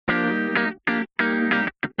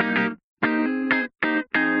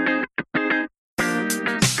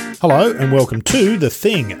Hello and welcome to The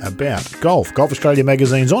Thing About Golf, Golf Australia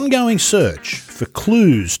magazine's ongoing search for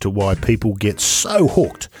clues to why people get so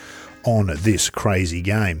hooked on this crazy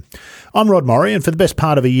game. I'm Rod Murray, and for the best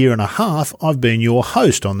part of a year and a half, I've been your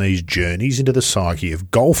host on these journeys into the psyche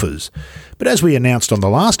of golfers. But as we announced on the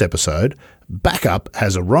last episode, backup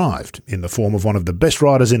has arrived in the form of one of the best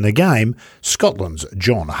riders in the game, Scotland's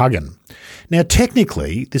John Huggan. Now,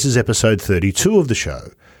 technically, this is episode 32 of the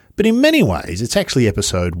show, but in many ways, it's actually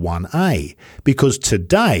episode 1A, because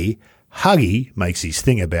today, Huggy makes his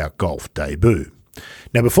Thing About Golf debut.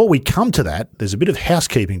 Now, before we come to that, there's a bit of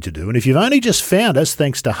housekeeping to do, and if you've only just found us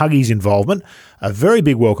thanks to Huggy's involvement, a very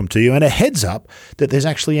big welcome to you, and a heads up that there's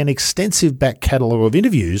actually an extensive back catalogue of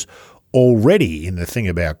interviews already in the Thing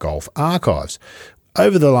About Golf archives.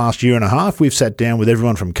 Over the last year and a half, we've sat down with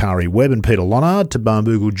everyone from Kari Webb and Peter Lonard to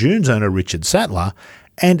Barnbougle Dunes owner Richard Sattler,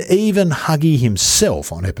 and even Huggy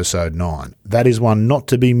himself on episode 9. That is one not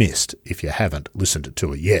to be missed if you haven't listened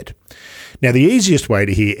to it yet. Now, the easiest way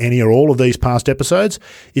to hear any or all of these past episodes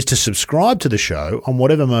is to subscribe to the show on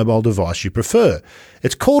whatever mobile device you prefer.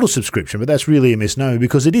 It's called a subscription, but that's really a misnomer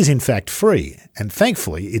because it is in fact free, and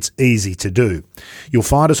thankfully it's easy to do. You'll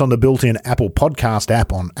find us on the built-in Apple Podcast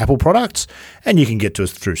app on Apple products, and you can get to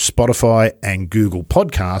us through Spotify and Google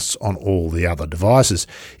Podcasts on all the other devices.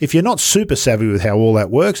 If you're not super savvy with how all that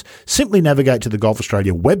works, simply navigate to the Golf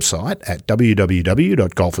Australia website at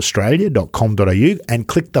www.golfaustralia.com.au and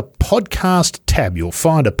click the podcast tab. You'll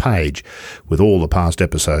find a page with all the past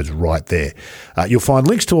episodes right there. You'll find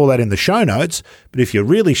links to all that in the show notes, but if you're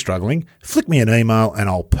really struggling, flick me an email and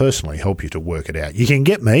I'll personally help you to work it out. You can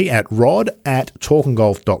get me at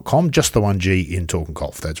rod@talkinggolf.com, just the one G in Talking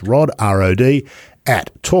Golf. That's rod, R-O-D,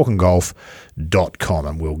 @talkinggolf.com,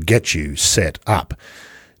 and we'll get you set up.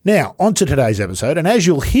 Now, on to today's episode, and as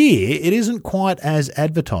you'll hear, it isn't quite as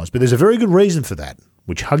advertised, but there's a very good reason for that,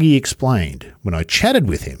 which Huggy explained when I chatted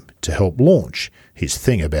with him to help launch his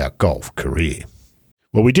Thing About Golf career.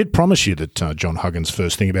 Well, we did promise you that John Huggan's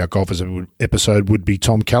first Thing About Golf episode would be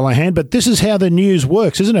Tom Callaghan, but this is how the news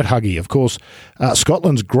works, isn't it, Huggy? Of course,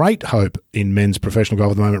 Scotland's great hope in men's professional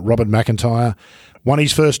golf at the moment, Robert MacIntyre, won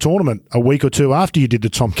his first tournament a week or two after you did the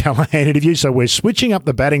Tom Callaghan interview, so we're switching up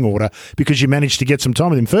the batting order because you managed to get some time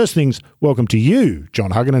with him. First things, welcome to you,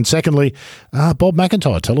 John Huggan, and secondly, Bob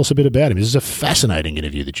MacIntyre. Tell us a bit about him. This is a fascinating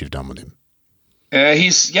interview that you've done with him.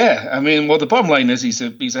 The bottom line is he's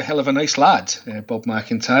a hell of a nice lad, Bob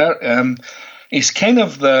MacIntyre. He's kind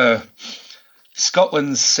of the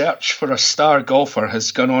Scotland's search for a star golfer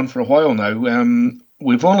has gone on for a while now. We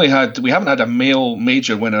haven't had a male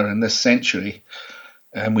major winner in this century.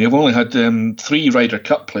 We have only had 3 Ryder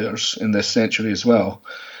Cup players in this century as well.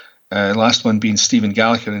 Last one being Stephen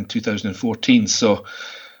Gallagher in 2014. So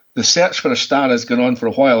the search for a star has gone on for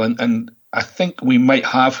a while, and I think we might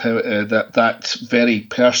have that very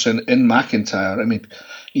person in MacIntyre. I mean,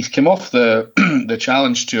 he's come off the the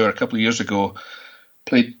Challenge Tour a couple of years ago,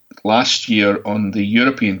 played last year on the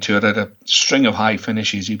European Tour, had a string of high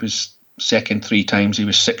finishes. He was second 3 times, he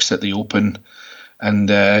was 6th at the Open, and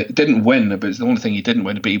didn't win, but it's the only thing he didn't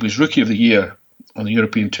win. But he was Rookie of the Year on the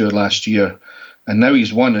European Tour last year, and now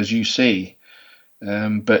he's won, as you say.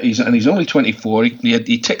 But he's only 24.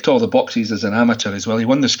 He ticked all the boxes as an amateur as well. He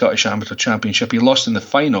won the Scottish Amateur Championship. He lost in the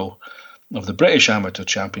final of the British Amateur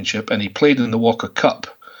Championship, and he played in the Walker Cup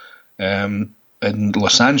in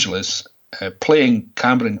Los Angeles, playing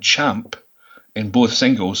Cameron Champ in both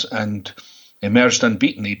singles, and emerged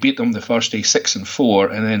unbeaten. He beat them the first day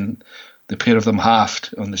 6-4, and then the pair of them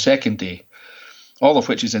halved on the second day. All of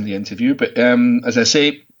which is in the interview. But as I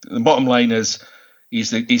say, the bottom line is,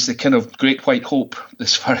 he's the kind of great white hope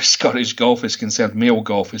as far as Scottish golf is concerned, male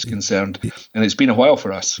golf is concerned, and it's been a while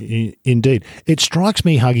for us. Indeed. It strikes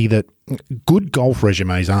me, Huggy, that good golf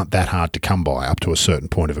resumes aren't that hard to come by up to a certain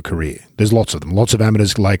point of a career. There's lots of them. Lots of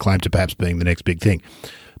amateurs lay claim to perhaps being the next big thing.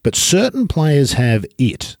 But certain players have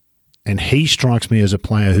it, and he strikes me as a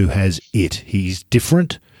player who has it. He's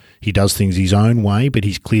different. He does things his own way, but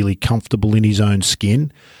he's clearly comfortable in his own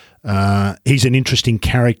skin. He's an interesting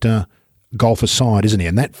character, golf aside, isn't he?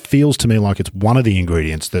 And that feels to me like it's one of the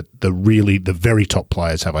ingredients that the very top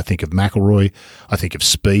players have. I think of McIlroy, I think of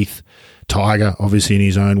Spieth, Tiger, obviously in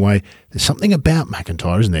his own way. There's something about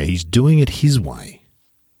MacIntyre, isn't there? He's doing it his way.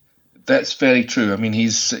 That's very true. I mean,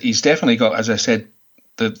 he's definitely got, as I said,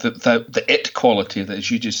 the it quality that,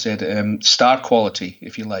 as you just said, star quality,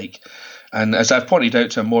 if you like. And as I've pointed out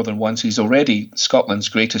to him more than once, he's already Scotland's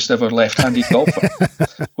greatest ever left-handed golfer,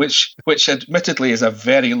 which admittedly is a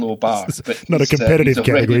very low bar. But not a competitive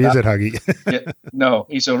category, is it, Huggy? No,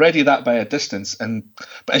 he's already that by a distance.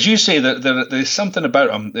 But as you say, there's something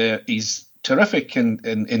about him. He's terrific in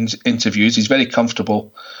interviews. He's very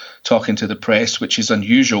comfortable talking to the press, which is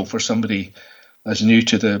unusual for somebody as new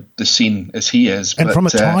to the scene as he is. And from a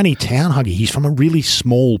tiny town, Huggy. He's from a really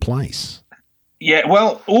small place. Yeah,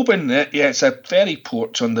 well, Oban, it's a ferry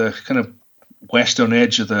port on the kind of western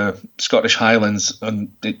edge of the Scottish Highlands,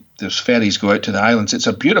 and there's ferries go out to the islands. It's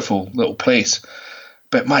a beautiful little place.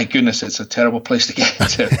 But my goodness, it's a terrible place to get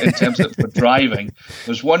to in terms of for driving.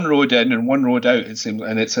 There's one road in and one road out,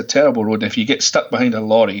 and it's a terrible road. And if you get stuck behind a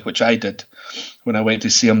lorry, which I did when I went to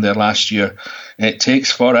see him there last year, it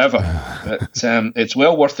takes forever. But it's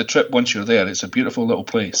well worth the trip once you're there. It's a beautiful little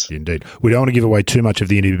place. Indeed. We don't want to give away too much of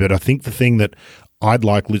the interview, but I think the thing that I'd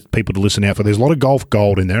like people to listen out for, there's a lot of golf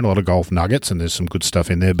gold in there and a lot of golf nuggets, and there's some good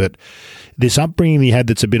stuff in there, but this upbringing he had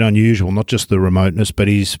that's a bit unusual, not just the remoteness, but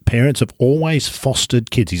his parents have always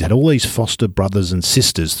fostered kids. He's had all these foster brothers and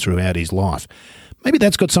sisters throughout his life. Maybe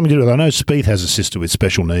that's got something to do with it. I know Spieth has a sister with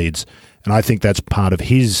special needs, and I think that's part of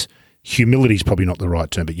his humility is probably not the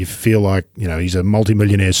right term, but you feel like, he's a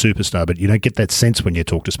multimillionaire superstar, but you don't get that sense when you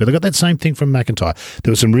talk to Spieth. I got that same thing from MacIntyre.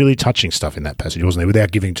 There was some really touching stuff in that passage, wasn't there,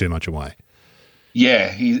 without giving too much away?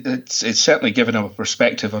 Yeah, it's certainly given him a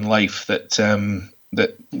perspective on life that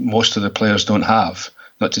that most of the players don't have.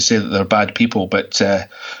 Not to say that they're bad people, but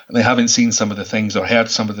they haven't seen some of the things or heard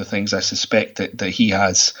some of the things I suspect that he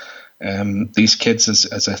has. These kids,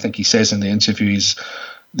 as I think he says in the interviews,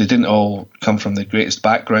 they didn't all come from the greatest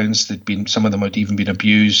backgrounds. Some of them had even been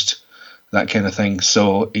abused, that kind of thing.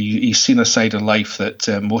 So he's seen a side of life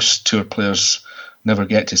that most tour players never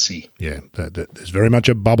get to see. Yeah, there's very much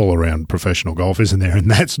a bubble around professional golf, isn't there?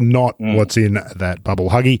 And that's not what's in that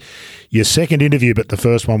bubble. Huggy, your second interview, but the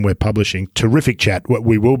first one we're publishing, terrific chat.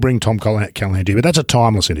 We will bring Tom Callahan to you, but that's a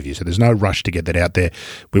timeless interview, so there's no rush to get that out there.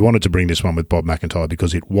 We wanted to bring this one with Bob MacIntyre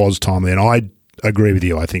because it was timely, and I agree with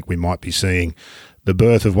you. I think we might be seeing the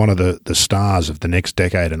birth of one of the stars of the next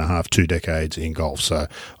decade and a half, 2 decades in golf. So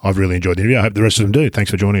I've really enjoyed the interview. I hope the rest of them do.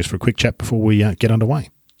 Thanks for joining us for a quick chat before we get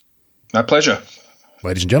underway. My pleasure.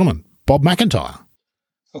 Ladies and gentlemen, Bob MacIntyre.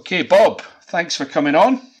 Okay, Bob, thanks for coming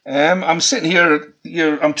on. I'm sitting here,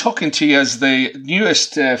 I'm talking to you as the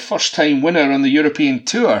newest first-time winner on the European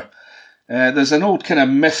Tour. There's an old kind of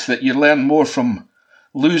myth that you learn more from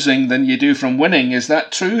losing than you do from winning. Is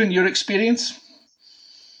that true in your experience?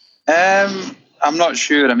 I'm not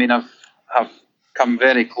sure. I mean, I've come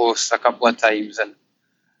very close a couple of times, and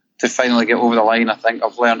to finally get over the line, I think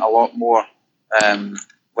I've learned a lot more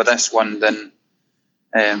with this one than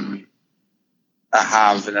I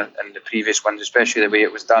have in the previous ones, especially the way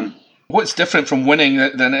it was done. What's different from winning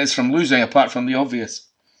than it is from losing, apart from the obvious?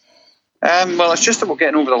 Well, it's just about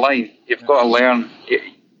getting over the line. You've got to learn.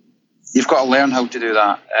 You've got to learn how to do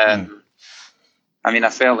that. I mean, I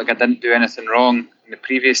felt like I didn't do anything wrong in the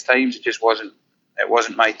previous times. It just wasn't. It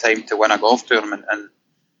wasn't my time to win a golf tournament,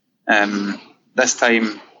 and this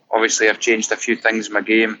time, obviously, I've changed a few things in my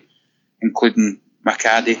game, including my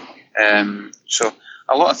caddy. So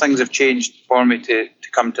a lot of things have changed for me to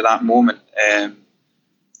come to that moment. And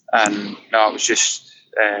no, it was just,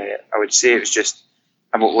 I would say it was just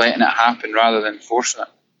about letting it happen rather than forcing it.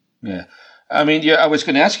 Yeah. I mean, I was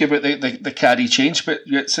going to ask you about the caddy change, but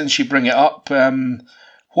since you bring it up,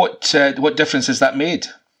 what difference has that made?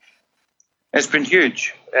 It's been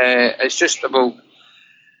huge. It's just about,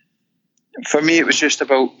 for me, it was just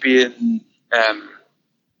about being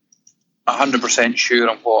 100% sure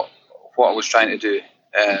on what I was trying to do.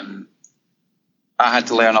 I had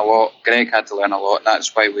to learn a lot. Greg had to learn a lot, and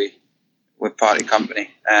that's why we're party company.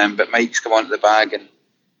 But Mike's come onto the bag, and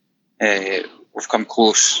we've come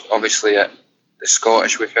close. Obviously, at the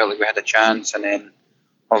Scottish, we felt like we had a chance, and then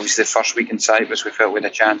obviously the first week in Cyprus, we felt we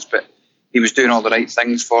had a chance. But he was doing all the right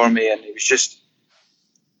things for me, and he was just,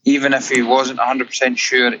 even if he wasn't 100%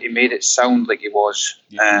 sure, he made it sound like he was,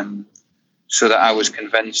 so that I was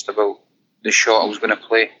convinced about the shot I was going to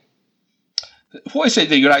play. What is it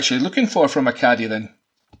that you're actually looking for from a caddy then?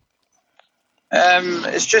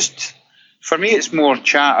 It's just, for me, it's more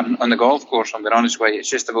chat on the golf course, I'm being honest with you. It's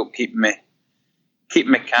just about keeping me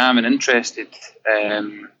calm and interested.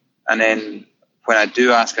 And then when I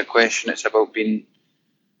do ask a question, it's about being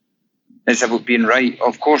right.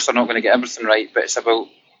 Of course, they're not going to get everything right, but it's about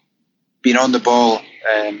being on the ball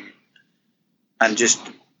and just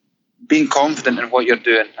being confident in what you're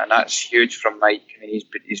doing. And that's huge from Mike. I mean,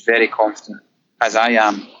 he's very confident, as I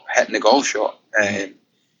am, hitting the golf shot.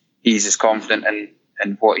 He's as confident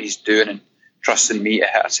in what he's doing and trusting me to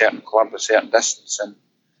hit a certain club a certain distance, and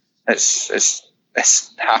it's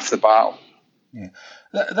half the battle. Yeah,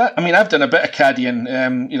 I mean, I've done a bit of caddying,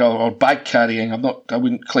 or bag carrying. I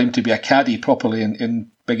wouldn't claim to be a caddy properly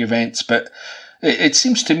in big events, but It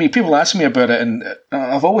seems to me, people ask me about it, and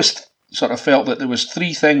I've always sort of felt that there was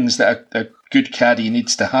three things that a good caddy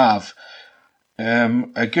needs to have.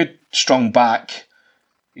 A good, strong back,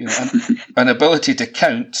 an ability to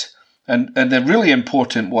count, and the really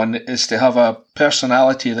important one is to have a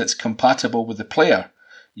personality that's compatible with the player.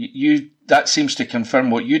 That seems to confirm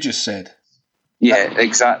what you just said. Yeah,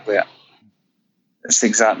 exactly. It's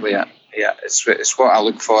exactly it. Yeah, it's what I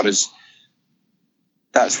look for.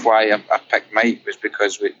 That's why I picked Mike, was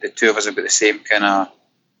because the two of us have got the same kind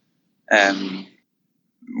of,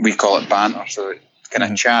 we call it banter, so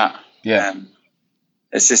kind of chat. Yeah.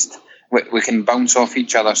 It's just, we can bounce off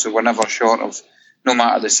each other, so we're never short of, no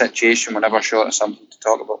matter the situation, we're never short of something to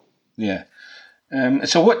talk about. Yeah.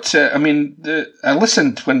 So what, I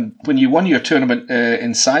listened when you won your tournament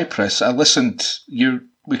in Cyprus, I listened,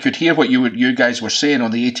 we could hear what you guys were saying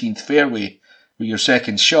on the 18th fairway with your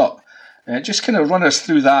second shot. Just kind of run us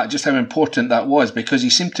through that, just how important that was, because he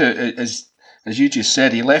seemed to, as you just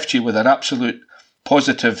said, he left you with an absolute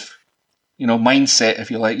positive, mindset,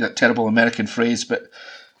 if you like, that terrible American phrase, but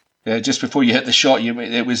just before you hit the shot,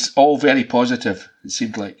 it was all very positive, it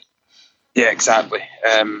seemed like. Yeah, exactly.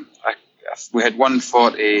 We had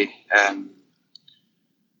 140, I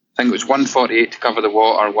think it was 148 to cover the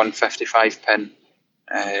water, 155 pin,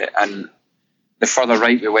 and the further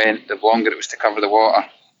right we went, the longer it was to cover the water.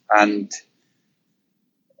 And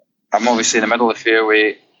I'm obviously in the middle of the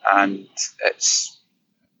fairway, and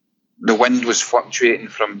the wind was fluctuating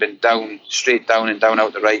from being straight down and down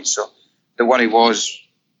out the right. So the worry was,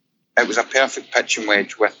 it was a perfect pitching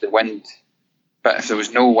wedge with the wind, but if there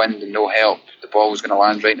was no wind and no help, the ball was going to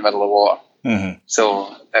land right in the middle of the water. Mm-hmm.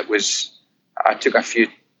 So I took a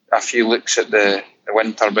few looks at the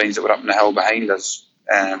wind turbines that were up in the hill behind us,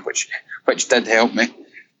 which did help me.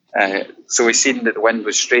 So we seen that the wind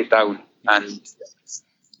was straight down, and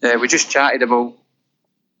we just chatted about,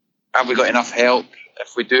 have we got enough help?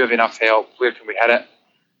 If we do have enough help, where can we hit it?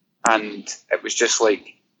 And it was just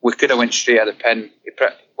like, we could have went straight at the pin.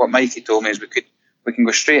 What Mikey told me is we can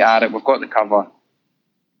go straight at it. We've got the cover,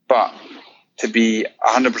 but to be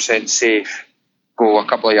 100% safe, go a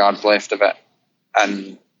couple of yards left of it,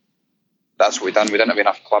 and that's what we done. We didn't have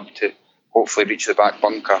enough club to hopefully reach the back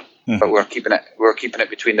bunker, but we were keeping it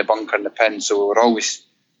between the bunker and the pin. So we were always,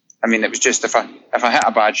 it was just, if I hit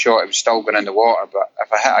a bad shot, it was still going in the water. But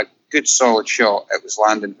if I hit a good solid shot, it was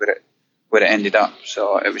landing where it ended up.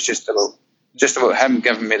 So it was just about him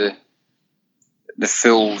giving me the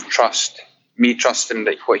full trust, me trusting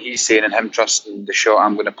what he's saying and him trusting the shot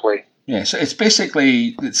I'm going to play. Yeah, so it's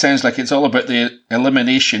basically, it sounds like it's all about the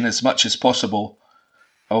elimination as much as possible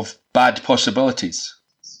of bad possibilities.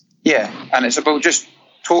 Yeah, and it's about just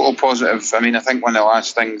total positive. I think one of the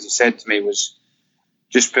last things he said to me was,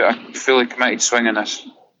 just put a fully committed swing in this.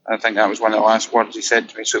 I think that was one of the last words he said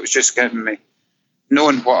to me. So it was just giving me,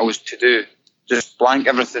 knowing what I was to do, just blank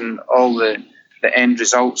everything, all the end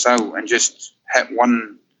results out, and just hit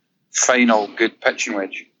one final good pitching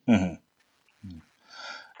wedge. Mm-hmm.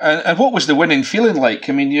 And what was the winning feeling like?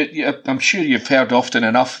 I'm sure you've heard often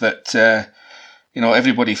enough that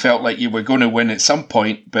everybody felt like you were going to win at some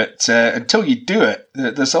point, but until you do it,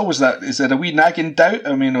 there's always that. Is there a wee nagging doubt?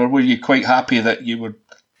 Or were you quite happy that you would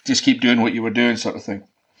just keep doing what you were doing, sort of thing?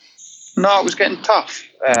 No, it was getting tough.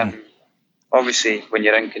 Obviously, when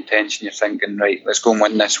you're in contention, you're thinking, right, let's go and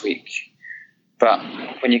win this week. But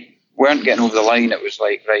when you weren't getting over the line, it was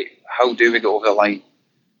like, right, how do we get over the line?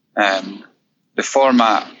 The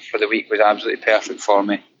format for the week was absolutely perfect for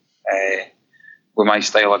me with my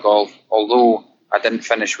style of golf. Although I didn't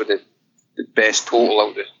finish with the best total out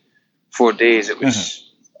of the 4 days, it was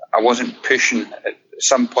I wasn't pushing at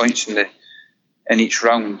some points in each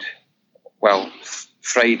round. Well,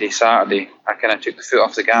 Friday, Saturday, I kind of took the foot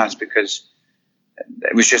off the gas because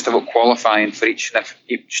it was just about qualifying for each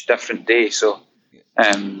different day. So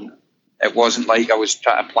it wasn't like I was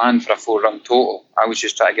trying to plan for a 4-round total. I was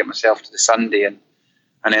just trying to get myself to the Sunday and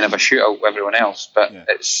then have a shootout with everyone else. But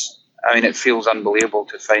it feels unbelievable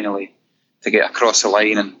to finally to get across the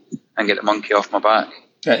line and get the monkey off my back.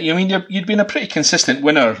 Yeah, you'd been a pretty consistent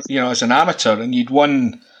winner, as an amateur, and you'd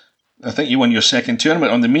won. I think you won your second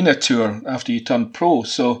tournament on the MENA Tour after you turned pro.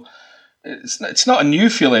 So it's not a new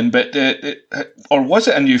feeling, but or was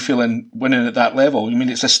it a new feeling winning at that level?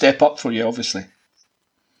 It's a step up for you, obviously.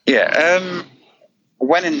 Yeah,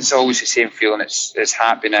 winning's always the same feeling. It's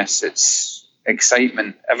happiness, it's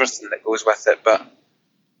excitement, everything that goes with it. But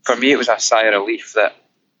for me, it was a sigh of relief that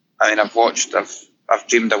I've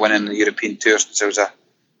dreamed of winning the European Tour since I was a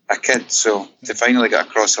kid. So to finally get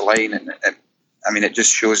across the line, and it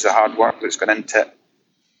just shows the hard work that's gone into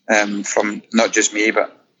it from not just me,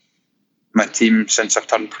 but my team since I've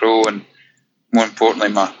turned pro, and more importantly,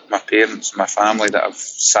 my parents and my family that have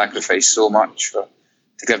sacrificed so much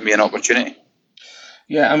to give me an opportunity.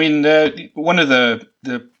 Yeah, I mean, one of the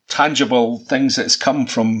tangible things that's come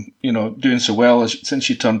from, doing so well since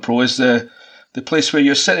you turned pro is the place where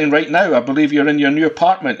you're sitting right now. I believe you're in your new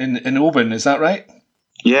apartment in Oban, is that right?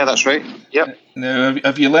 Yeah, that's right. Yep. Now,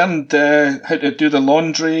 have you learned how to do the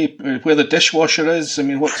laundry, where the dishwasher is? I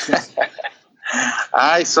mean, what's...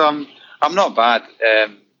 Aye, so I'm not bad.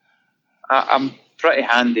 I'm pretty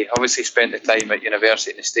handy. Obviously spent the time at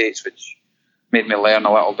university in the States, which made me learn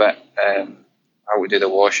a little bit how to do the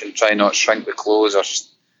washing, try not to shrink the clothes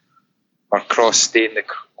or cross-stain the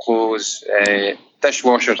clothes.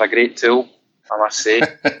 Dishwasher's a great tool, I must say.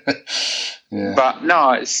 Yeah. But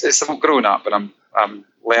no, it's I'm growing up, and I'm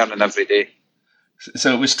learning every day.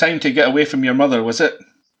 So it was time to get away from your mother, was it?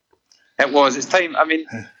 It was. It's time. I mean,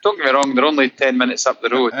 don't get me wrong, they're only 10 minutes up the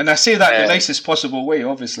road. And I say that in the nicest possible way,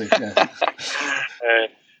 obviously. Yeah.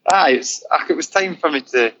 It was time for me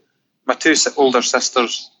to... My two older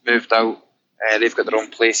sisters moved out. They've got their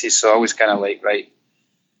own places, so I was kind of like, right,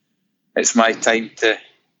 it's my time to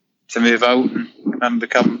move out and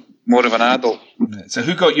become more of an adult. So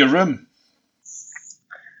who got your room?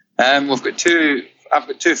 I've got two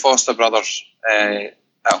foster brothers at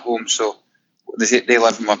home, so they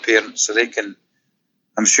live with my parents, so they can...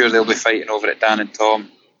 I'm sure they'll be fighting over it, Dan and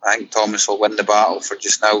Tom. I think Thomas will win the battle for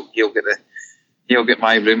just now. He'll get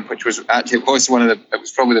my room, which was actually it was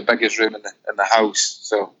probably the biggest room in the house.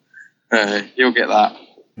 So he'll get that.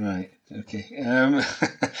 Right. Okay.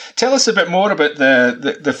 Tell us a bit more about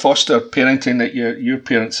the foster parenting that your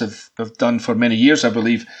parents have done for many years, I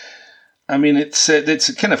believe. I mean, it's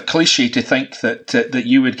kind of cliche to think that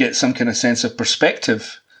you would get some kind of sense of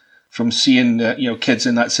perspective from seeing kids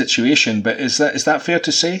in that situation. But is that fair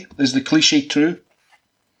to say? Is the cliche true?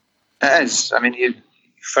 It is. I mean,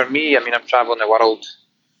 for me, I'm traveling the world,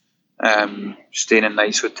 staying in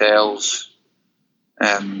nice hotels.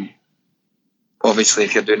 Obviously,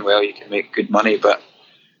 if you're doing well, you can make good money. But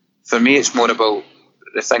for me, it's more about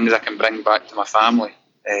the things I can bring back to my family.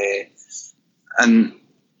 And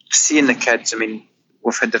seeing the kids, I mean,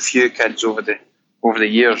 we've had a few kids over the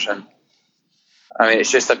years, and I mean,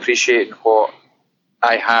 it's just appreciating what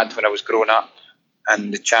I had when I was growing up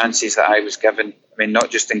and the chances that I was given. I mean, not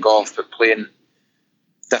just in golf, but playing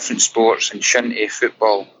different sports and Shinty,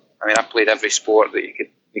 football. I mean, I played every sport that you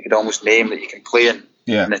could almost name that you can play in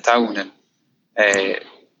the town. And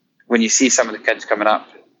when you see some of the kids coming up,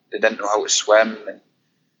 they didn't know how to swim. And, I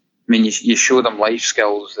mean, you show them life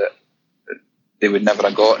skills that they would never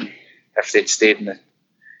have gotten if they'd stayed in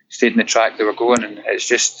the track they were going. And it's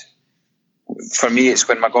just, for me, it's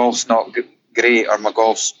when my golf's not great or my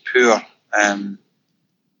golf's poor.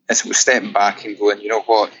 It's stepping back and going, you know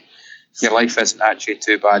what, your life isn't actually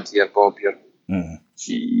too bad here, Bob.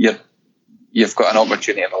 You've got an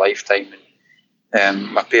opportunity of a lifetime.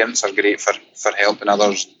 And, my parents are great for helping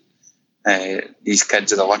others. These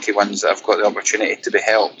kids are the lucky ones that have got the opportunity to be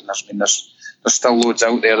helped. And there's still loads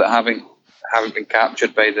out there that haven't been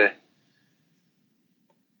captured by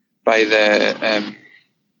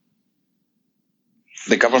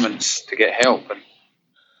the governments to get help. And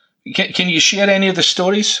can you share any of the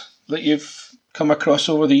stories that you've come across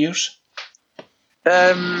over the years?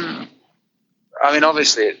 I mean,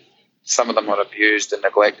 obviously, some of them are abused and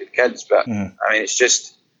neglected kids, but I mean, it's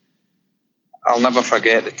just, I'll never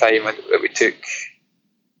forget the time that we took,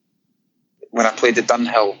 when I played the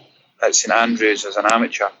Dunhill at St Andrews as an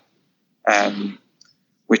amateur.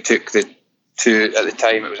 We took the two, at the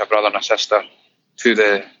time it was a brother and a sister, to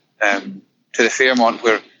the Fairmont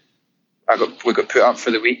where we got put up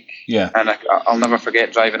for the week. Yeah. And I'll never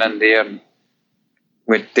forget driving in there, and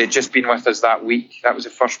they'd just been with us that week. That was the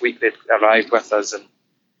first week they'd arrived with us, and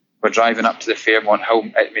we're driving up to the Fairmont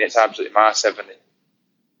home. I mean, it's absolutely massive.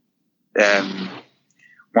 And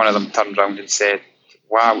one of them turned around and said,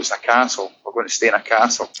 "Wow, it's a castle. We're going to stay in a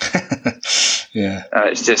castle." Yeah.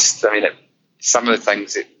 It's just, I mean, some of the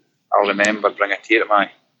things that I'll remember bring a tear to my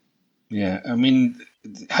eye. Yeah, I mean,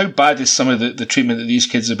 how bad is some of the treatment that these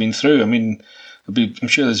kids have been through? I mean, I'm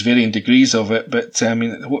sure there's varying degrees of it, but I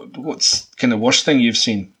mean, what's kind of worst thing you've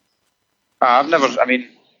seen? I've never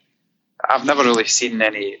really seen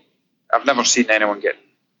I've never seen anyone get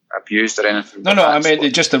abused or anything. No, I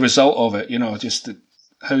mean, just the result of it, just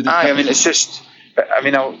how they... I mean, it's just, I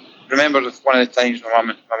mean, I'll remember one of the times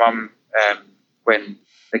my mum, when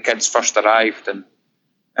the kids first arrived, and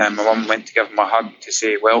my mum went to give them a hug to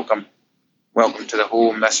say, welcome to the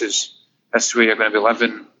home, this is where you're going to be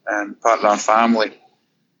living, and part of our family.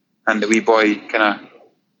 And the wee boy kind of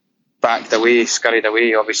backed away, scurried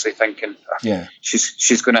away, obviously thinking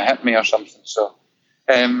she's going to hit me or something. So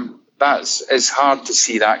it's hard to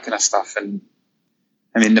see that kind of stuff. And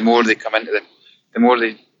I mean, the more they come into the more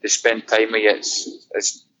they spend time with you,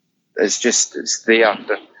 it's there.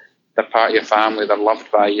 They're part of your family. They're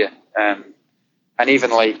loved by you. And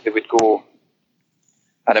even like they would go,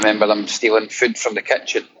 I remember them stealing food from the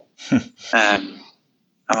kitchen. And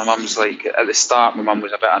my mum's like, at the start, my mum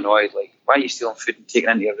was a bit annoyed, like, why are you stealing food and taking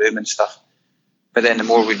it into your room and stuff? But then the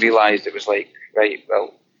more we realised, it was like, right,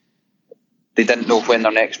 well, they didn't know when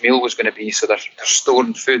their next meal was going to be, so they're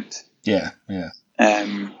storing food. Yeah.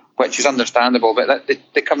 Which is understandable, but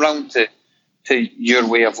they come round to your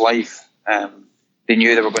way of life. They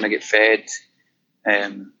knew they were going to get fed,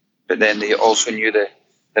 but then they also knew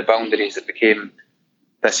the boundaries that became,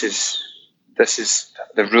 this is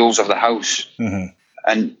the rules of the house. Mm-hmm.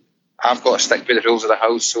 And I've got to stick with the rules of the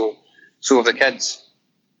house, so have the kids.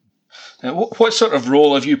 What sort of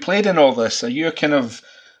role have you played in all this? Are you a kind of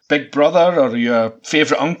big brother, or are you a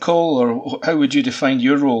favourite uncle, or how would you define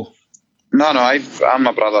your role? No, I'm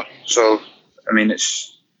a brother. So, I mean,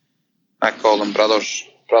 I call them brothers,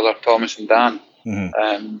 Brother Thomas and Dan.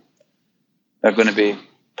 Mm-hmm. They're going to be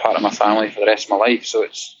part of my family for the rest of my life, so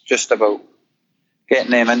it's just about getting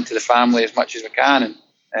them into the family as much as we can,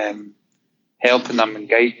 and helping them and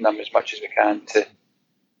guiding them as much as we can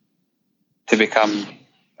to become.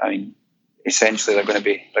 I mean, essentially, they're going to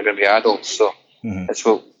be adults. So it's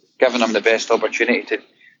about giving them the best opportunity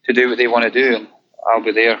to do what they want to do, and I'll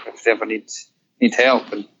be there if they ever need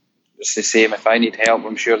help. And it's the same. If I need help,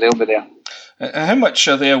 I'm sure they'll be there. How much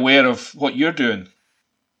are they aware of what you're doing?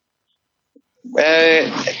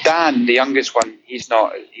 Dan, the youngest one, he's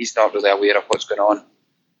not really aware of what's going on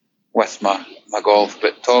with my golf.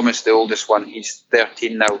 But Thomas, the oldest one, he's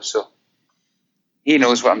 13 now, so he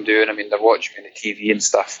knows what I'm doing. I mean, they're watching me on the TV and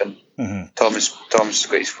stuff, and Thomas has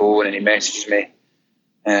got his phone and he messages me,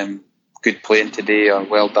 good playing today, or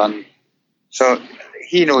well done. So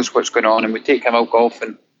he knows what's going on, and we take him out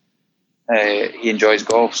golfing. He enjoys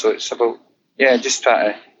golf, so it's about just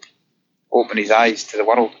try to open his eyes to the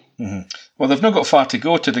world. Mm-hmm. Well, they've not got far to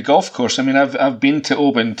go to the golf course. I mean, I've been to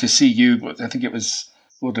Oban to see you. I think it was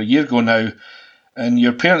over a year ago now, and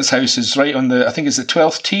your parents' house is right on the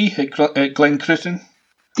 12th tee at Glen Cruton.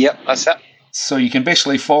 Yep, that's it. So you can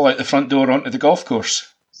basically fall out the front door onto the golf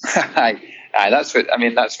course. Aye, that's what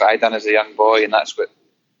I done as a young boy, and that's what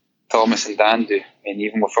Thomas and Dan do. I mean,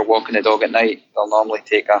 even if we're walking the dog at night, they'll normally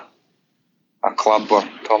take a club, or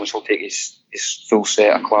Thomas will take his full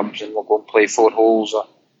set of clubs, and we'll go and play 4 holes, or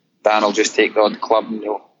Dan will just take the odd club and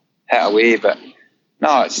he'll hit away. But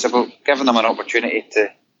no, it's about giving them an opportunity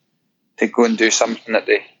to go and do something that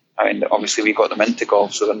obviously we got them into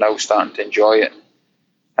golf, so they're now starting to enjoy it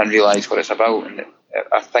and realise what it's about. And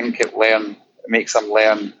I think it makes them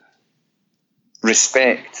learn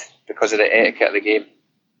respect because of the etiquette of the game.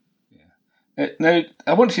 Now,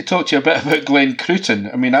 I wanted to talk to you a bit about Glen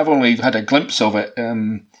Cruton. I mean, I've only had a glimpse of it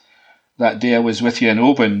that day I was with you in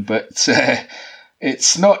Oban, but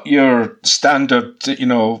it's not your standard,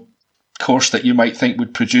 course that you might think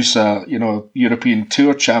would produce a, European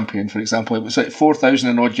Tour champion, for example. It was like 4,000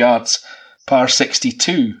 and odd yards, par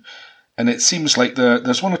 62, and it seems like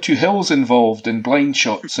there's 1 or 2 hills involved in blind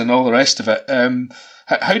shots and all the rest of it.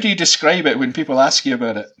 How do you describe it when people ask you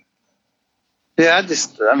about it? Yeah,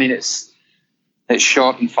 it's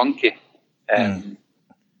short and funky,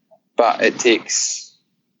 but it takes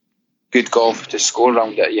good golf to score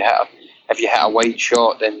around it. If you hit a wide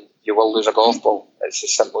shot, then you will lose a golf ball. It's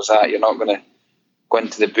as simple as that. You're not going to go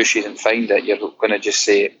into the bushes and find it. You're going to just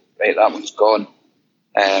say, right, that one's gone.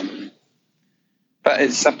 But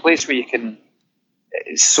it's a place where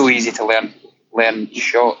it's so easy to learn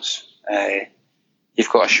shots. You've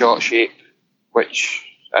got a shot shape, which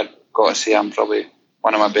I've got to say I'm probably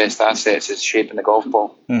one of my best assets is shaping the golf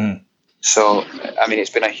ball. Mm-hmm. So, I mean, it's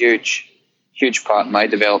been a huge part of my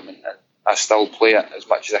development. I still play it as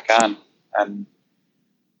much as I can, and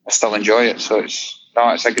I still enjoy it. So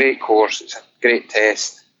it's a great course. It's a great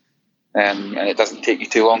test, and it doesn't take you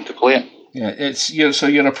too long to play it. Yeah, so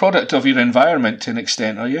you're a product of your environment to an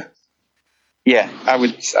extent, are you? Yeah, I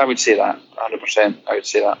would say that 100%. I would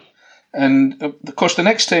say that. And of course, the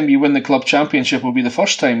next time you win the club championship will be the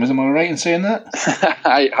first time. Am I right in saying that?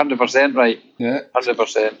 100% right. Yeah,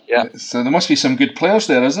 100%. Yeah. So there must be some good players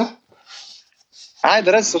there, is there? Aye,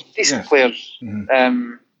 there is some decent players.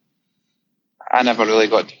 Mm-hmm. I never really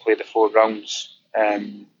got to play the 4 rounds.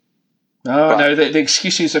 Now the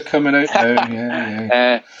excuses are coming out now.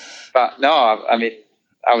 Yeah. But no, I mean,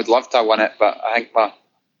 I would love to have won it, but I think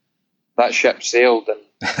that ship sailed, and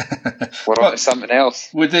we're on to something else.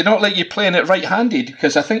 Would they not let you play in it right-handed?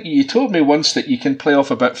 Because I think you told me once that you can play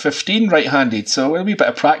off about 15 right-handed, so with a wee bit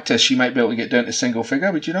of practice you might be able to get down to single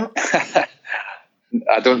figure, would you not?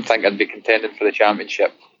 I don't think I'd be contending for the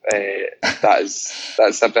championship.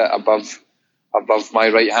 That's a bit above my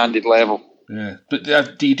right-handed level. Yeah,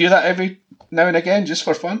 but do you do that every now and again just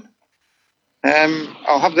for fun?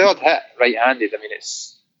 I'll have the odd hit right-handed. I mean,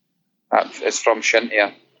 it's from Shinty.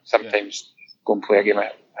 I sometimes go and play a game,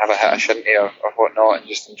 have a hit of Shinty or whatnot, and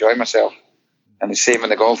just enjoy myself. And the same on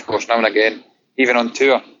the golf course now and again, even on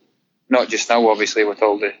tour. Not just now, obviously, with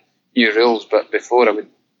all the new rules, but before one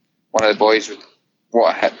of the boys would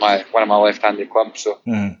want to hit one of my left-handed clubs, so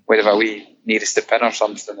we'd have a wee nearest to pin or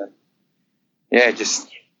something, and yeah, just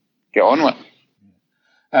get on with it.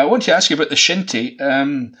 I want to ask you about the Shinty.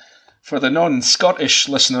 For the non-Scottish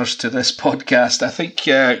listeners to this podcast, I think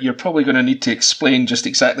you're probably going to need to explain just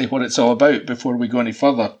exactly what it's all about before we go any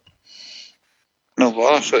further. No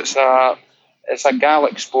bother. So it's a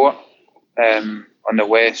Gaelic sport on the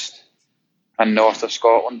west and north of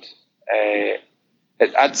Scotland. It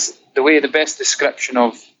adds the best description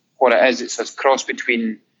of what it is. It's a cross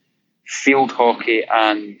between field hockey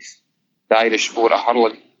and the Irish sport of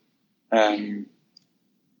hurling.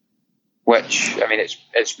 Which, I mean,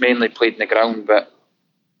 it's mainly played in the ground, but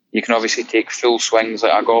you can obviously take full swings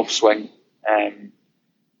like a golf swing.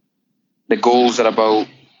 The goals are about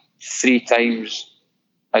 3 times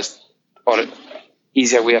or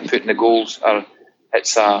easier way of putting the goals are,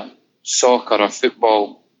 it's a soccer or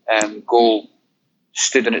football goal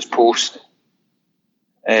stood in its post,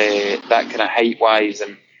 that kind of height wise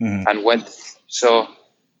and width. So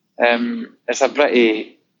it's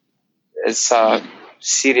a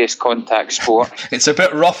serious contact sport. It's a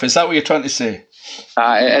bit rough, is that what you're trying to say?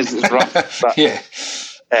 It is, it's rough. But, yeah.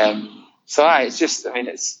 It's just, I mean,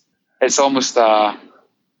 it's almost a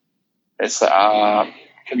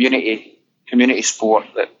community sport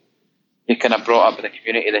that you're kind of brought up in the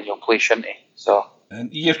community, then you'll play Shinty. So.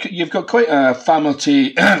 And you've got quite a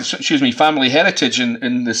family heritage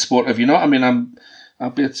in the sport, have you not? I mean,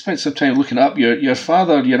 I've spent some time looking up. Your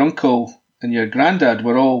father, your uncle, and your granddad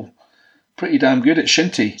were all pretty damn good at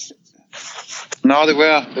Shinty. No, they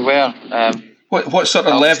were. What sort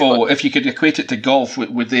of level, if you could equate it to golf,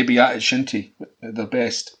 would they be at Shinty at their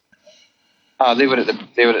best? They were at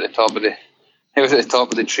the top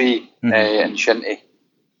of the tree in Shinty,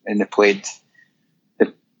 and they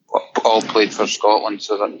all played for Scotland.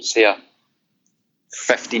 So that say a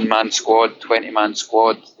 15-man squad, 20-man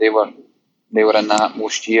squad. They were in that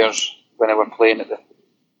most years when they were playing at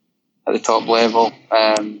the top level.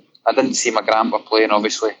 I didn't see my grandpa playing,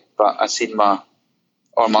 obviously, but I seen my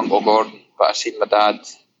Uncle Gordon, but I seen my dad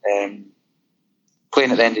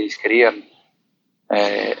playing at the end of his career.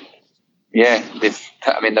 They've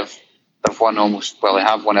won they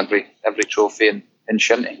have won every trophy in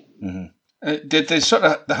Shinty. Mm-hmm. Did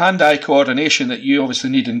the hand-eye coordination that you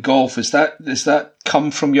obviously need in golf, does that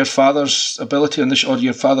come from your father's ability on this, or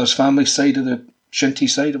your father's family side of the Shinty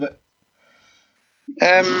side of it?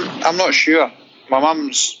 I'm not sure. My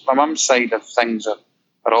mum's side of things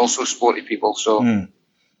are also sporty people. So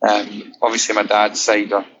obviously my dad's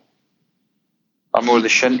side are more the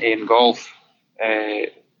Shinty and golf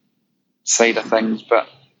side of things. But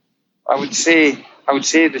I would say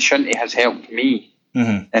the Shinty has helped me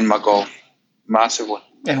in my golf massively.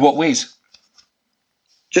 In what ways?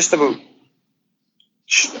 Just about,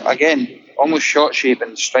 again, almost shot shape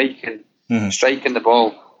and striking the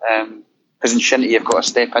ball. Because in Shinty you've got to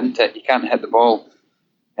step into it. You can't hit the ball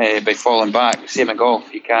by falling back. Same in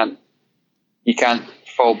golf, you can't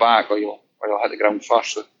fall back or you'll hit the ground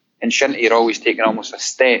first. So in Shinty you're always taking almost a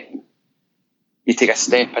step. You take a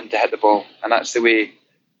step in to hit the ball, and that's the way.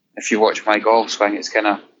 If you watch my golf swing, it's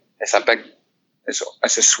a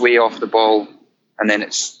sway off the ball, and then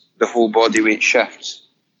it's the whole body weight shifts.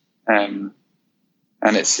 And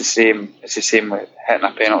it's the same with hitting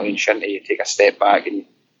a penalty in Shinty. You take a step back and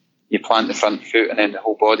you plant the front foot, and then the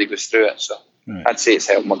whole body goes through it. So I'd say it's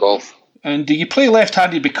helped my golf. And do you play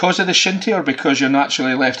left-handed because of the Shinty, or because you're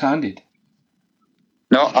naturally left-handed?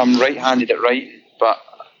 No, I'm right-handed at right, but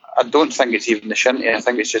I don't think it's even the Shinty. I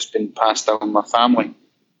think it's just been passed down my family.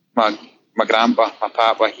 My grandpa, my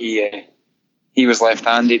papa, he was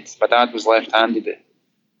left-handed. My dad was left-handed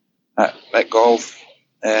at golf.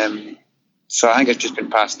 So I think it's just been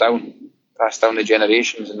passed down the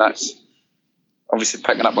generations, and that's obviously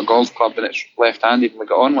picking up a golf club and it's left-handed and we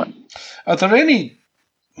got on with it. Are there any,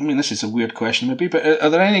 I mean, this is a weird question maybe, but are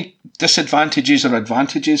there any disadvantages or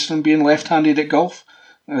advantages from being left-handed at golf?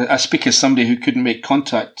 I speak as somebody who couldn't make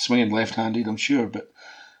contact swinging left-handed, I'm sure, but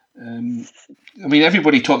I mean,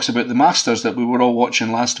 everybody talks about the Masters that we were all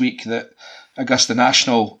watching last week, that Augusta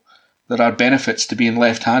National, there are benefits to being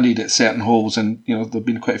left-handed at certain holes, and there have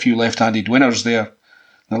been quite a few left-handed winners there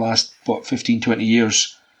in the last 15, 20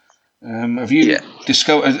 years. Have you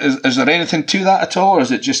discovered? Is there anything to that at all, or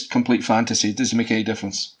is it just complete fantasy? It doesn't make any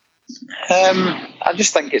difference. I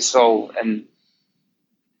just think it's all in.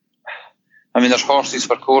 I mean, there's horses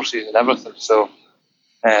for courses and everything. So,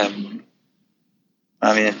 I mean,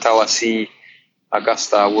 until I see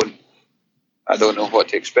Augusta, I don't know what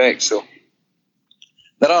to expect. So,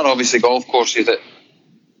 there are obviously golf courses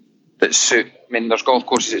that suit. I mean, there's golf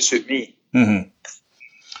courses that suit me. Mm-hmm.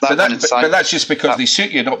 But that's just because they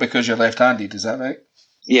suit you, not because you're left-handed. Is that right?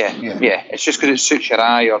 Yeah. It's just because it suits your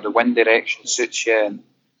eye, or the wind direction suits you, and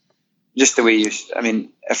just the way you. I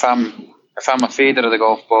mean, if I'm a fader of the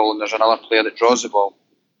golf ball and there's another player that draws the ball,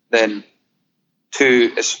 then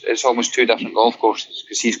it's almost two different golf courses,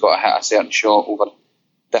 because he's got to hit a certain shot over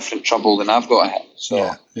different trouble than I've got to hit.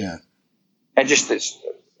 So yeah.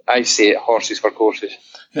 I say it, horses for courses.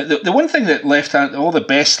 Yeah, the one thing that all the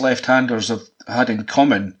best left-handers have had in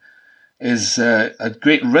common is a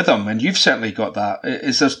great rhythm, and you've certainly got that.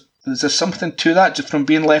 Is there something to that just from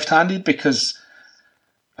being left-handed? Because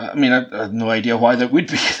I mean, I have no idea why that would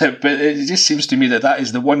be, but it just seems to me that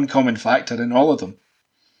is the one common factor in all of them.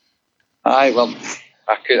 I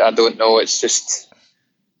don't know. It's just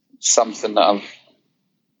something that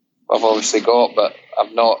I've obviously got, but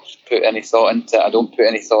I've not put any thought into it. I don't put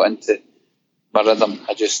any thought into my rhythm.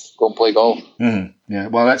 I just go and play golf. Mm-hmm. Yeah,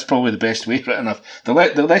 well, that's probably the best way, right enough. The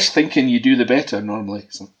less thinking you do, the better normally.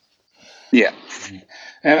 So. Yeah.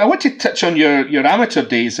 I want to touch on your amateur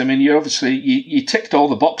days. I mean, you obviously you ticked all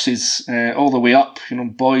the boxes all the way up.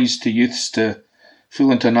 Boys to youths to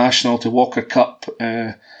full international to Walker Cup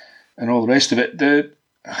and all the rest of it.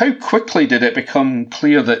 How quickly did it become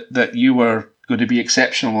clear that you were going to be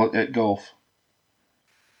exceptional at golf?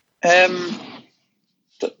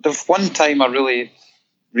 The one time I really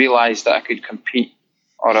realised that I could compete,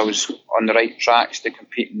 or I was on the right tracks to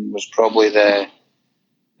competing, was probably the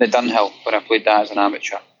Dunhill, when I played that as an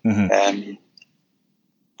amateur. Mm-hmm.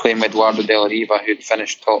 Playing with Eduardo de la Riva, who'd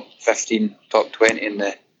finished top 15, top 20 in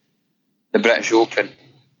the British Open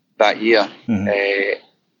that year. Mm-hmm.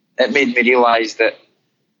 It made me realise that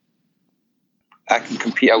I can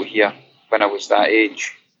compete out here when I was that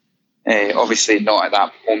age. Obviously not at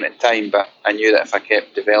that moment in time, but I knew that if I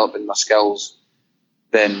kept developing my skills,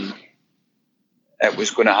 then it was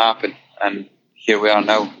going to happen, and here we are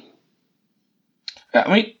now.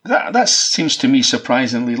 I mean, that seems to me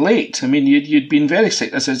surprisingly late. I mean, you'd been very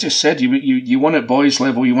sick, as I just said. You won at boys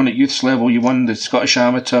level, you won at youths level, you won the Scottish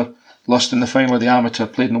Amateur, lost in the final of the Amateur,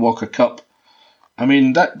 played in the Walker Cup. I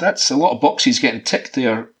mean, that's a lot of boxes getting ticked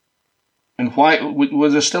there. And why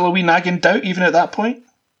was there still a wee nagging doubt even at that point?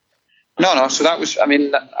 No. So that was. I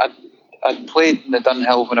mean, I played in the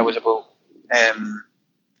Dunhill when I was about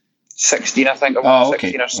 16, I think. I was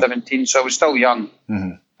 16 or 17, so I was still young.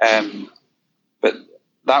 Mm-hmm. But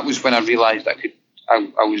that was when I realised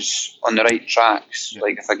I was on the right tracks. Yeah.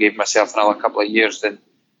 Like, if I gave myself another couple of years, then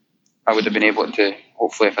I would have been able to,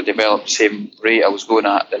 hopefully, if I developed the same rate I was going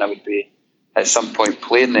at, then I would be at some point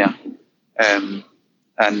playing there. And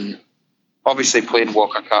obviously playing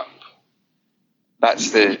Walker Cup,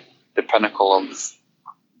 that's the pinnacle of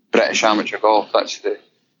British amateur golf.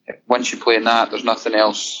 Once you play in that, there's nothing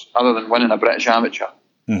else other than winning a British amateur.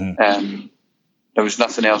 Mm-hmm. There was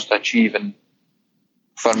nothing else to achieve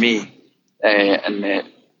for me in the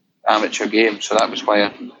amateur game, so that was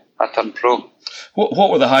why I turned pro.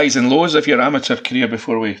 What were the highs and lows of your amateur career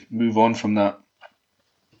before we move on from that?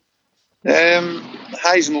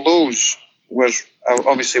 Highs and lows was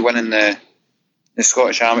obviously winning the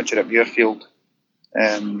Scottish Amateur at Muirfield.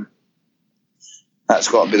 That's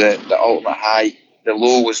got to be the ultimate high. The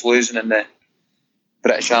low was losing in the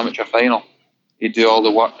British Amateur final. You do all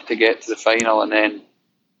the work to get to the final, and then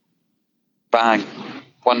bang,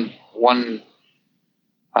 one.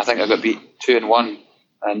 I think I got beat 2-1,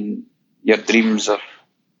 and your dreams of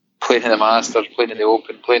playing in the Masters, playing in the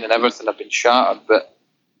Open, playing in everything have been shattered. But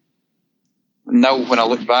now, when I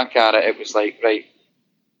look back at it, it was like, right,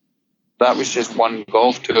 that was just one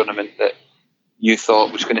golf tournament that you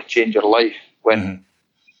thought was going to change your life, when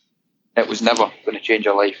it was never going to change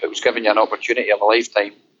your life. It was giving you an opportunity of a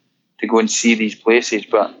lifetime to go and see these places,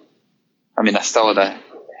 but I mean, I still had a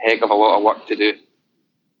heck of a lot of work to do.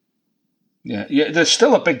 Yeah. There's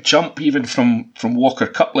still a big jump even from Walker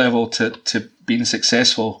Cup level to being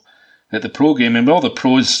successful at the pro game. And all the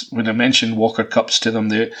pros, when I mention Walker Cups to them,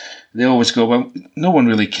 they always go, well, no one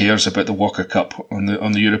really cares about the Walker Cup on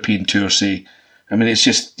the European Tour, say. I mean, it's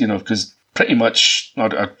just, because pretty much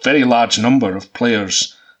a very large number of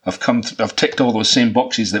players have ticked all those same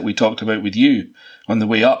boxes that we talked about with you on the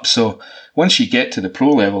way up. So once you get to the pro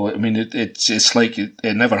level, I mean, it's like it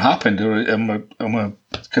never happened, or am I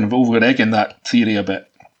kind of over-egging that theory a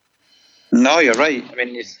bit? No, you're right. I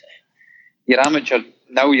mean, you're amateur,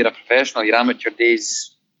 now you're a professional, your amateur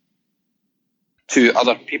days to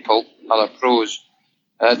other people, other pros,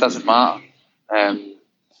 it doesn't matter.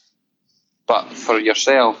 But for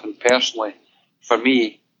yourself and personally, for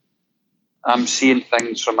me, I'm seeing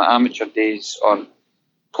things from my amateur days on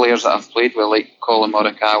players that I've played with, like Colin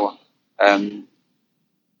Morikawa, playing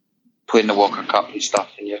the Walker Cup and stuff,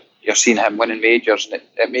 and you're seeing him winning majors, and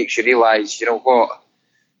it makes you realise, you know what,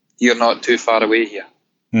 you're not too far away here.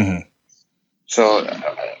 Mm-hmm. So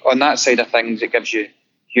on that side of things, it gives you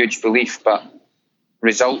huge belief, but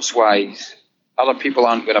results-wise, other people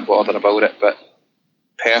aren't going to bother about it, but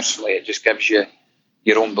personally, it just gives you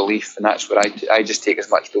your own belief, and that's where I just take as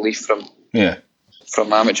much belief from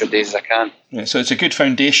amateur days as I can. Yeah, so it's a good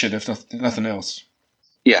foundation, if nothing else.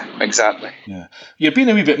 Yeah, exactly. Yeah, you're being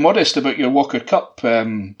a wee bit modest about your Walker Cup,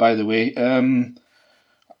 by the way.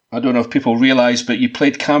 I don't know if people realise, but you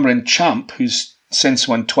played Cameron Champ, who's since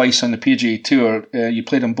won twice on the PGA Tour. You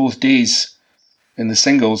played on both days in the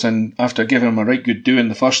singles, and after giving him a right good doing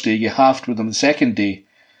the first day, you halved with him the second day.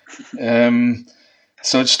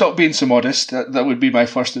 So stop being so modest. That would be my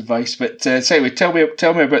first advice. But anyway, tell me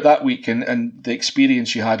about that week and the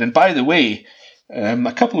experience you had. And by the way,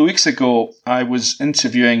 a couple of weeks ago, I was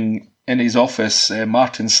interviewing in his office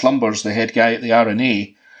Martin Slumbers, the head guy at the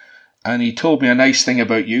R&A, and he told me a nice thing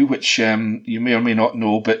about you, which you may or may not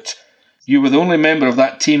know, but you were the only member of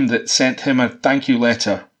that team that sent him a thank you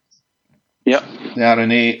letter. Yep. The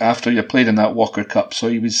R&A after you played in that Walker Cup. So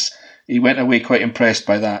he went away quite impressed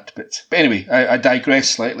by that. But anyway, I digress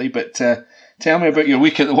slightly. But tell me about your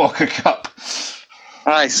week at the Walker Cup.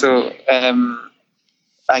 Aye, so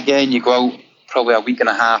again, you go out probably a week and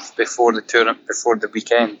a half before the tournament, before the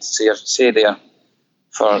weekend. So you stay there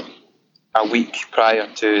for a week prior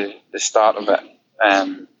to the start of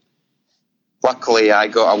it. Luckily, I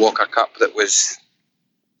got a Walker Cup that was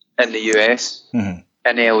in the US, mm-hmm.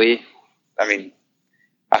 in LA. I mean,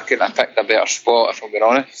 I couldn't have picked a better spot, if I'm being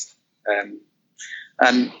honest.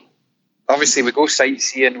 And obviously we go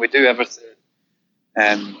sightseeing, we do everything.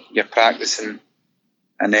 You're practicing,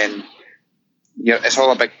 and then it's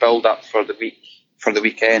all a big build up for the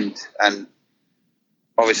weekend. And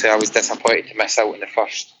obviously I was disappointed to miss out on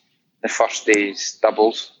the first day's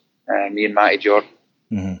doubles, me and Matty Jordan,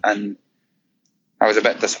 mm-hmm. and I was a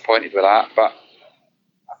bit disappointed with that. But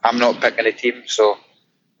I'm not picking a team, so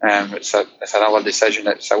it's another decision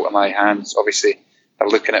that's out of my hands. Obviously, they're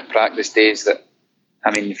looking at practice days that,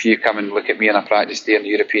 I mean, if you come and look at me on a practice day on the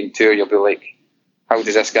European Tour, you'll be like, how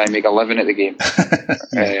does this guy make a living at the game?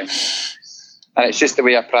 And it's just the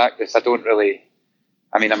way I practice. I don't really,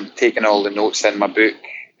 I mean, I'm taking all the notes in my book,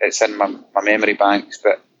 it's in my memory banks,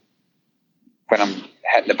 but when I'm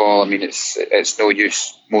hitting the ball, I mean, it's no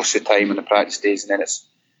use most of the time on the practice days. And then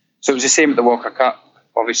so it was the same at the Walker Cup.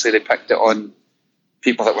 Obviously, they picked it on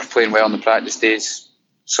people that were playing well on the practice days,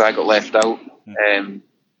 so I got left out.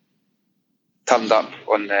 Turned up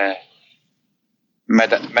on the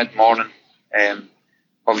mid-morning.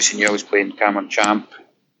 Obviously knew I was playing Cameron Champ,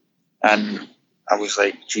 and I was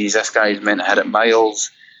like, geez, this guy's meant to hit it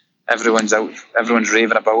miles. Everyone's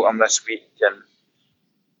raving about him this week. And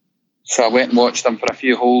so I went and watched him for a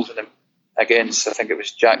few holes against, I think it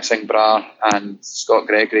was Jack Singbrar and Scott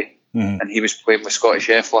Gregory, mm-hmm. and he was playing with Scotty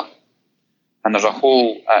Scheffler. And there's a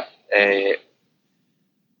hole at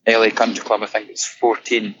LA Country Club, I think it's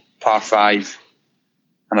 14, par 5,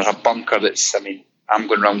 and there's a bunker that's, I mean, I'm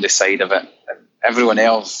going round the side of it, and everyone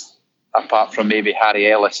else, apart from maybe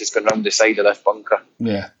Harry Ellis, is going round the side of this bunker.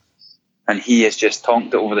 Yeah. And he has just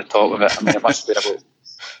tonked it over the top of it. I mean, it must have been about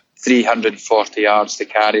 340 yards to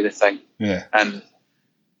carry the thing. Yeah. And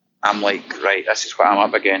I'm like, right, this is what I'm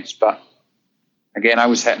up against. But again, I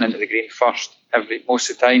was hitting into the green first most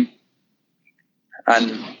of the time,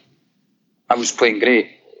 and I was playing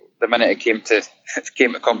great. The minute it came to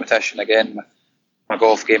competition again, my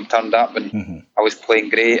golf game turned up, and mm-hmm. I was playing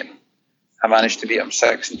great. And I managed to beat him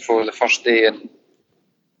 6-4 the first day, and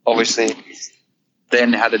obviously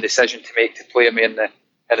then they had a decision to make to play me in the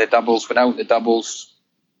doubles. When out in the doubles,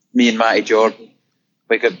 me and Matty Jordan,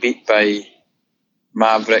 we got beat by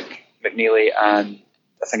Maverick McNeely and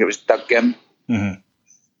I think it was Doug Gim, mm-hmm.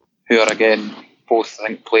 who are again both, I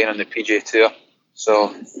think, playing on the PGA Tour.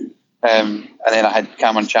 So, and then I had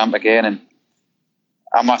Cameron Champ again, and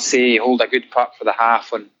I must say, hold a good putt for the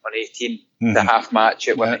half on 18, the half match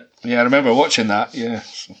at Winnie. Yeah, I remember watching that, yeah.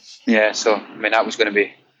 Yeah, so, I mean, that was going to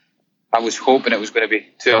be... I was hoping it was going to be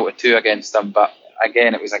 2 out of 2 against him, but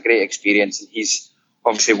again, it was a great experience, and he's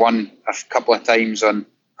obviously won a couple of times on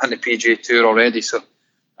the PGA Tour already, so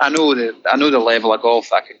I know the level of golf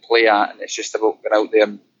that I can play at, and it's just about going out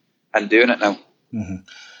there and doing it now. Mm-hmm.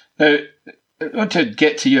 Now, I want to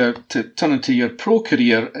get to turn into your pro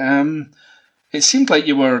career. It seemed like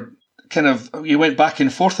you went back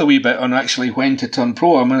and forth a wee bit on actually when to turn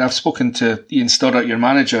pro. I mean, I've spoken to Ian Stoddart, your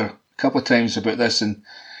manager, a couple of times about this, and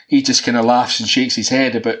he just kind of laughs and shakes his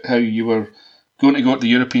head about how you were going to go to the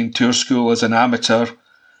European Tour School as an amateur,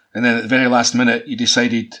 and then at the very last minute you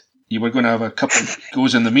decided you were going to have a couple of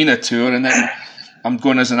goes in the MENA Tour, and then I'm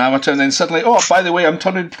going as an amateur, and then suddenly, oh, by the way, I'm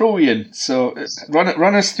turning pro, Ian. So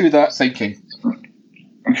run us through that thinking.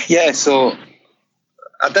 Yeah, so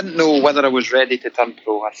I didn't know whether I was ready to turn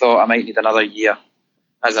pro. I thought I might need another year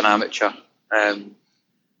as an amateur.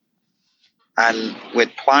 And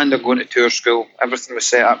we'd planned on going to tour school. Everything was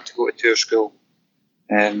set up to go to tour school.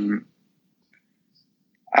 I've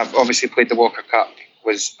obviously played the Walker Cup.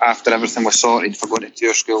 Was after everything was sorted for going to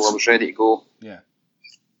tour school, I was ready to go. Yeah.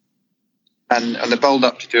 And on the build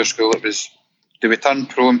up to tour school, it was, do we turn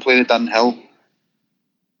pro and play the Dunhill,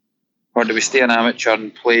 or do we stay an amateur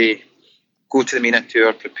and go to the MENA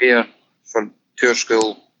Tour, prepare for tour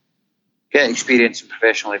school, get experience in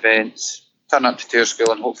professional events, turn up to tour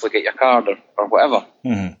school and hopefully get your card or whatever.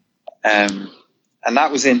 Mm-hmm. And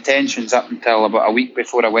that was the intentions up until about a week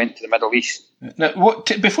before I went to the Middle East. Now,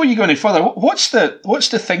 before you go any further, what's the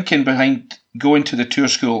thinking behind going to the tour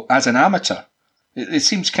school as an amateur? It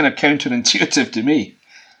seems kind of counterintuitive to me.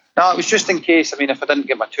 No, it was just in case. I mean, if I didn't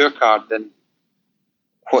get my tour card, then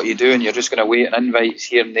what are you doing? You're just going to wait on invites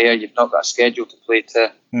here and there. You've not got a schedule to play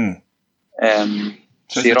to.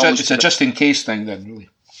 So it's a just in case thing then, really.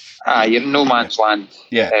 You're in no man's land.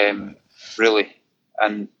 Yeah. Really.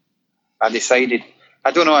 And I decided,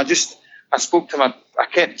 I don't know, I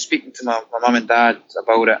kept speaking to my mum and dad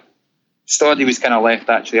about it. Stoddy was kind of left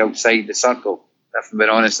actually outside the circle, if I'm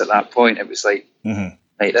being honest at that point. It was like,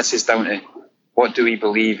 like, this is down to what do we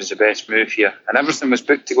believe is the best move here. And everything was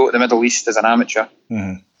booked to go to the Middle East as an amateur,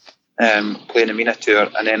 playing the MENA Tour.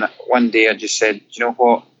 And then one day I just said, do you know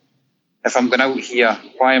what? If I'm going out here,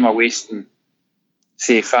 why am I wasting,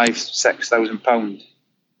 say, £5,000-6,000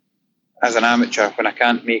 as an amateur when I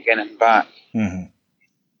can't make anything back?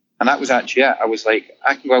 And that was actually it. I was like,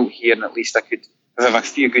 I can go out here and at least I could, if I have a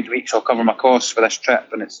few good weeks, I'll cover my costs for this trip.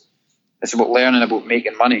 And it's about learning, about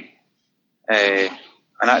making money. And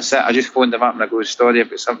that's it. I just phoned them up and I go, Story,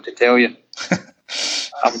 I've got something to tell you.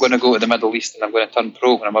 I'm going to go to the Middle East and I'm going to turn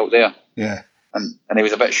pro when I'm out there. Yeah. And he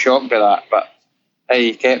was a bit shocked by that, but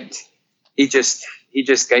he just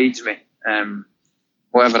guides me.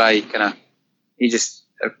 Whatever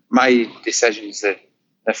my decision's the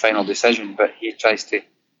final decision, but he tries to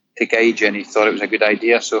guide you, and he thought it was a good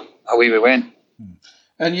idea, so away we went.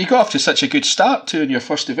 And you got off to such a good start too in your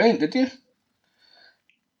first event, did you?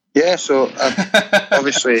 Yeah, so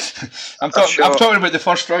obviously I'm talking about the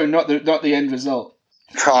first round, not the end result.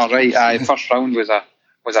 Oh right, first round was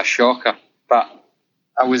a shocker, but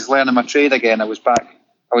I was learning my trade again. I was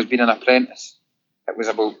being an apprentice. It was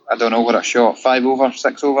about, I don't know what I shot, 5 over,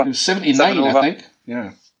 6 over? It was 79, I think.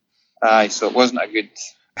 Yeah. Aye, so it wasn't a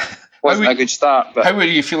good start. But how were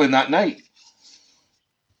you feeling that night?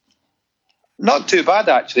 Not too bad,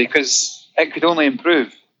 actually, because it could only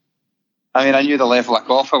improve. I mean, I knew the level of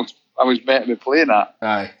golf I was meant to be playing at.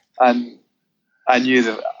 Aye. And I knew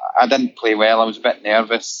that I didn't play well. I was a bit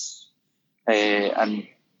nervous. And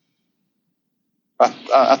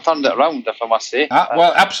I turned it around, if I must say.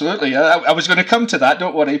 Well, absolutely. I was going to come to that,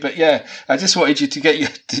 don't worry. But yeah, I just wanted you to get you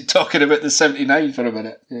to talking about the 79 for a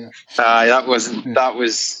minute. Yeah. That was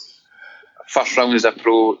first round as a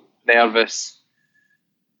pro, nervous,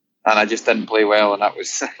 and I just didn't play well, and that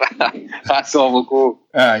was that's all we'll go.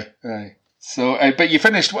 Aye. So, but you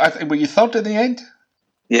finished. Were you third in the end?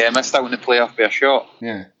 Yeah, I missed out on the playoff by a shot.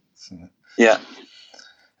 Yeah. Yeah.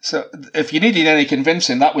 So, if you needed any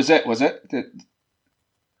convincing, that was it, was it?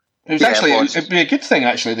 It was actually, it'd be a good thing,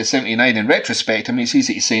 actually, the 79 in retrospect. I mean, it's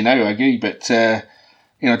easy to say now, I agree, but, to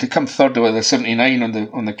come third with a 79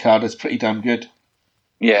 on the card is pretty damn good.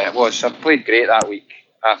 Yeah, it was. I played great that week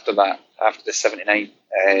after the 79.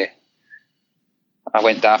 I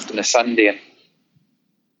went after on the Sunday and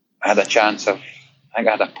I had a chance I think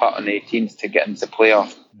I had a putt on the 18th to get into the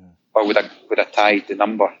playoff, or would have tied the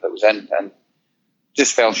number that was in, and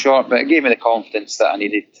just fell short, but it gave me the confidence that I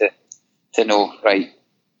needed to know, right,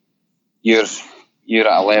 you're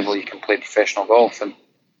at a level you can play professional golf, and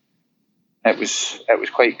it was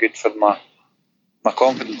quite good for my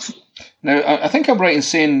confidence. Now, I think I'm right in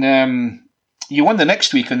saying you won the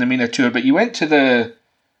next week on the MENA Tour, but you went to the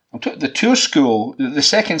tour school, the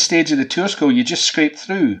second stage of the tour school. You just scraped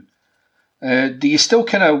through. Do you still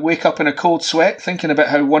kind of wake up in a cold sweat thinking about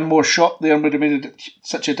how one more shot there would have made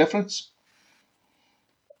such a difference?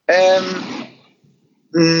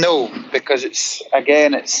 No, because it's about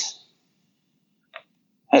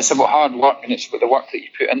hard work, and it's about the work that you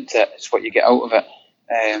put into it. It's what you get out of it.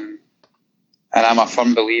 And I'm a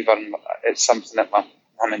firm believer, and it's something that my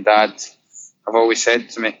mum and dad have always said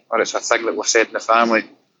to me, or it's a thing that we've said in the family: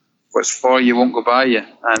 what's for you won't go by you.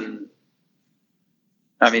 And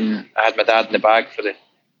I mean, I had my dad in the bag for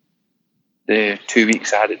the 2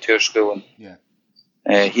 weeks I had at tour school,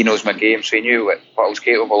 and he knows my game, so he knew what I was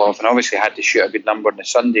capable of. And obviously, I had to shoot a good number on the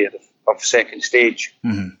Sunday of second stage.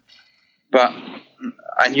 Mm-hmm. But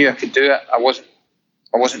I knew I could do it. I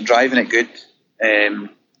wasn't driving it good.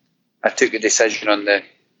 I took a decision on the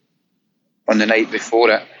night before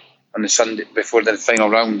it, on the Sunday before the final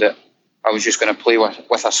round, that I was just going to play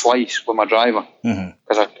with a slice with my driver,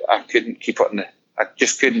 because I couldn't keep it I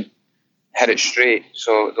just couldn't hit it straight.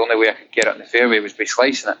 So the only way I could get it in the fairway was by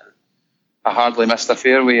slicing it. I hardly missed the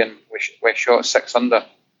fairway, and we shot 6 under,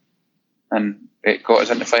 and it got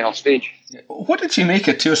us in the final stage. What did you make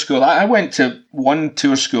of tour school? I went to one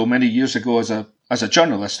tour school many years ago as a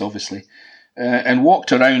journalist, obviously, and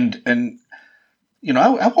walked around, and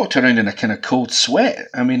I walked around in a kind of cold sweat.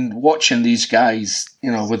 I mean, watching these guys,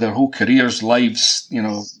 with their whole careers, lives,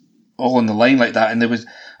 all on the line like that, and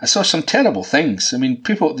I saw some terrible things. I mean,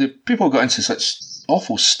 people got into such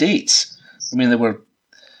awful states. I mean, they were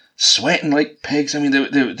sweating like pigs. I mean,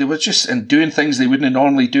 they were just and doing things they wouldn't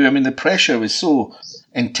normally do. I mean, the pressure was so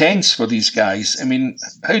intense for these guys. I mean,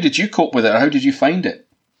 how did you cope with it, or how did you find it?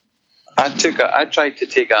 I tried to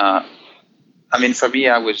take a. I mean, for me,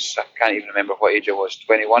 I can't even remember what age I was,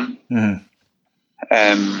 21.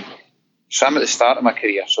 Mm-hmm. So I'm at the start of my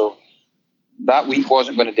career, so that week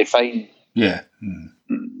wasn't going to define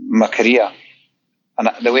my career. And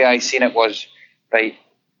the way I seen it was, right,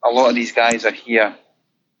 a lot of these guys are here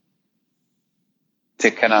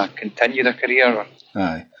to kind of continue their career.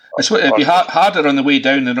 Aye. It'd be harder on the way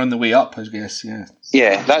down than on the way up, I guess, yeah.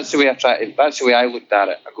 Yeah, that's the way I looked at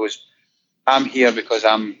it. I goes, I'm here because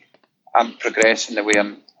I'm progressing the way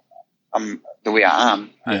I'm the way I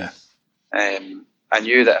am. Yeah. I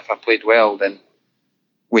knew that if I played well, then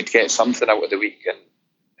we'd get something out of the week. And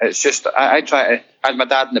it's just I had my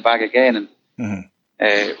dad in the bag again, and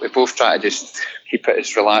we both try to just keep it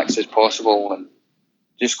as relaxed as possible and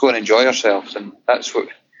just go and enjoy ourselves. And that's what,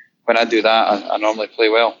 when I do that, I normally play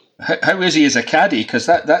well. How is he as a caddy? Because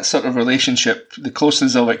that sort of relationship, the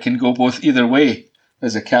closeness of it can go both either way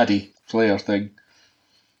as a caddy player thing.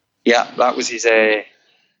 Yeah, that was his.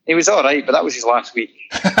 He was all right, but that was his last week.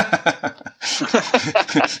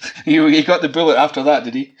 He got the bullet after that,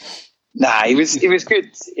 did he? Nah, he was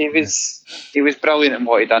good. He was brilliant in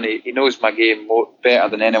what he done. He knows my game better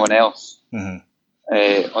than anyone else on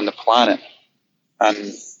the planet.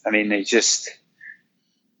 And I mean, he just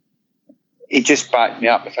backed me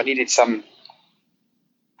up. If I needed some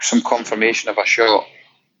confirmation of a shot,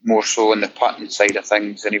 more so on the putting side of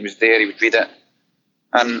things, and he was there, he would read it.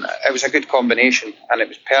 And it was a good combination, and it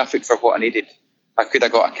was perfect for what I needed. I could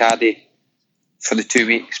have got a caddy for the 2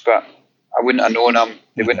 weeks, but I wouldn't have known him.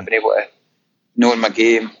 They wouldn't have been able to know my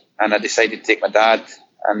game, and I decided to take my dad,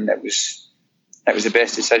 and it was the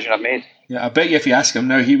best decision I've made. Yeah, I bet you if you ask him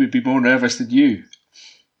now, he would be more nervous than you.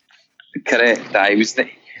 Correct. There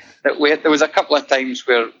was a couple of times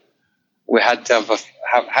where we had to have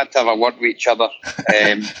a word with each other,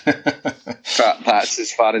 but that's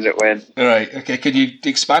as far as it went. All right. Okay. Can you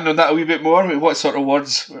expand on that a wee bit more? What sort of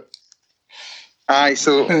words? Aye.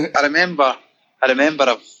 So I remember I hit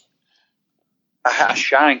a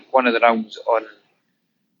shank one of the rounds on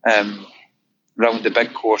round the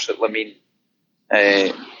big course at Lamine.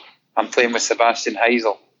 I'm playing with Sebastian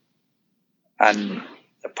Heisel, and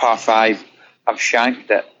the par 5, I've shanked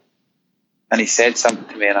it. And he said something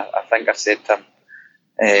to me, and I think I said to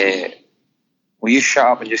him, will you shut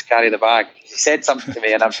up and just carry the bag? He said something to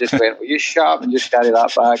me, and I've just went, will you shut up and just carry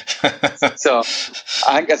that bag? So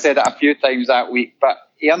I think I said it a few times that week, but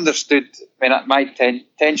he understood. I mean, my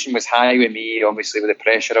tension was high with me, obviously, with the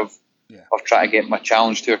pressure of trying to get my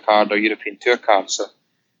Challenge Tour card or European Tour card. So,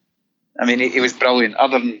 I mean, he was brilliant.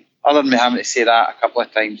 Other than me having to say that a couple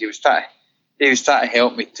of times, he was trying to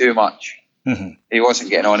help me too much. Mm-hmm. He wasn't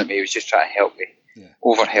getting on at me. He was just trying to help me,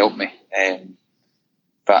 over help me.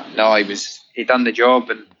 But no, he done the job,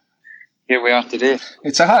 and here we are today.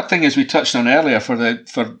 It's a hard thing, as we touched on earlier, for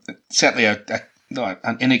certainly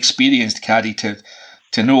an inexperienced caddy to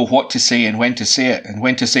know what to say and when to say it and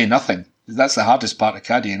when to say nothing. That's the hardest part of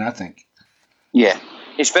caddying, I think. Yeah,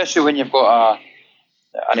 especially when you've got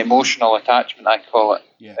an emotional attachment, I call it.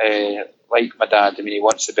 Yeah. Like my dad, I mean, he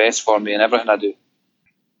wants the best for me in everything I do.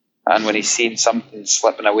 And when he's seen something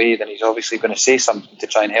slipping away, then he's obviously going to say something to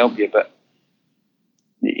try and help you. But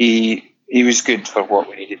he was good for what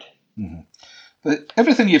we needed. Mm-hmm. But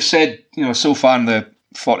everything you've said, so far in the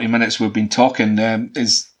 40 minutes we've been talking,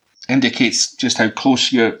 indicates just how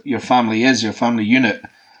close your family is, your family unit,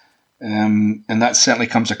 and that certainly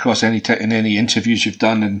comes across in any interviews you've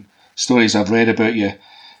done and stories I've read about you.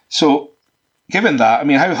 So, given that, I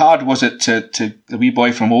mean, how hard was it to the wee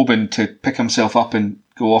boy from Oban to pick himself up and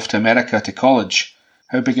go off to America to college?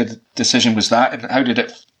 How big a decision was that,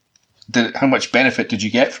 and how much benefit did you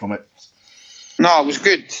get from it? No, it was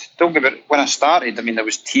good. Don't get it. When I started, I mean, there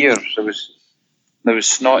was tears. There was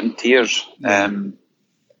snot and tears.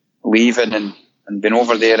 Leaving and being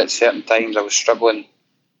over there at certain times, I was struggling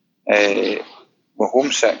with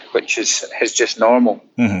homesick, which is just normal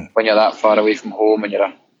when you're that far away from home and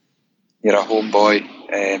you're a home boy.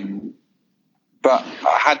 But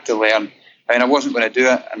I had to learn. I mean, I wasn't going to do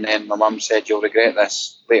it, and then my mum said, "You'll regret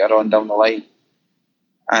this later on down the line,"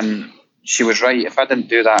 and she was right. If I didn't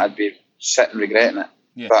do that, I'd be sitting regretting it.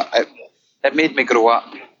 Yeah. But it made me grow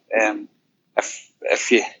up.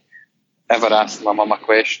 If you ever asked my mum a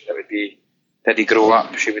question, it would be, did he grow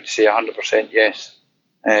up? She would say 100% yes.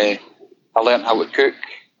 I learned how to cook.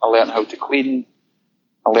 I learned how to clean.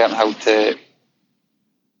 I learned how to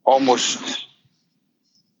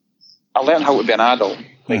be an adult.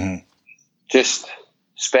 Just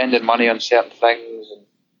spending money on certain things.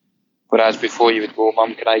 Whereas before you would go,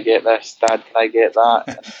 "Mum, can I get this? Dad, can I get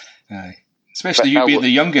that?" Aye. Especially you being the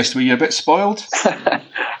youngest, were you a bit spoiled?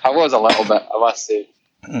 I was a little bit, I must say.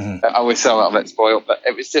 I was a little bit spoiled, but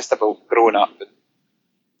it was just about growing up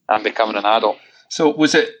and becoming an adult. So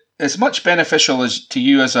was it as much beneficial to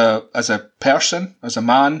you as a person, as a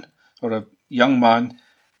man or a young man,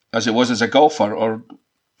 as it was as a golfer, or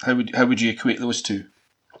how would you equate those two?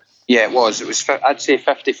 Yeah, it was. It was. I'd say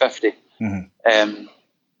 50-50.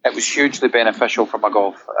 It was hugely beneficial for my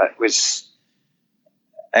golf.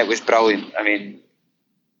 It was brilliant. I mean,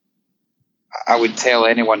 I would tell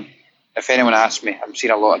anyone, if anyone asked me, I'm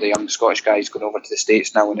seeing a lot of the young Scottish guys going over to the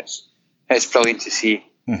States now, and it's brilliant to see.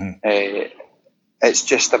 It's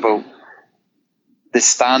just about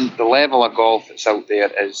the level of golf that's out there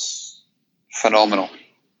is phenomenal.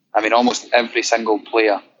 I mean, almost every single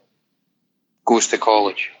player goes to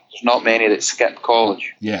college. There's not many that skip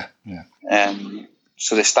college. Yeah.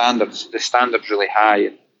 So the standard's really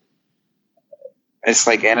high. It's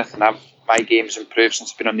like anything. My game's improved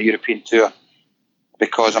since I've been on the European Tour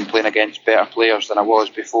because I'm playing against better players than I was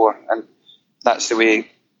before, and that's the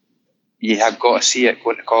way you have got to see it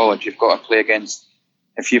going to college. You've got to play against.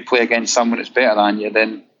 If you play against someone that's better than you,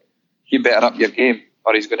 then you better up your game,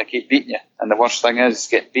 or he's going to keep beating you. And the worst thing is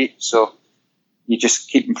get beat. So you just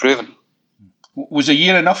keep improving. Was a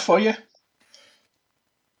year enough for you?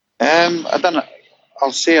 I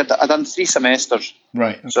done 3 semesters.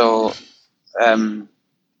 Right. Okay. So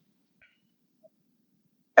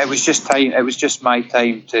it was just time. It was just my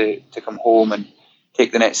time to come home and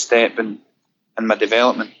take the next step in my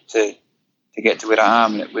development to get to where I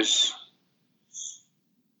am. And it was.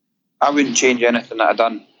 I wouldn't change anything that I'd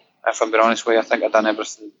done. If I'm being honest with you, I think I'd done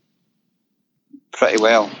everything pretty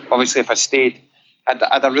well. Obviously, if I stayed,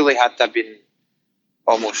 I'd really had to have been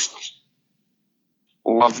almost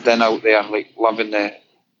loved in out there, like loving the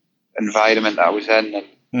environment that I was in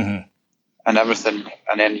and everything.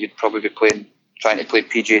 And then you'd probably be trying to play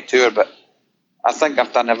PGA Tour. But I think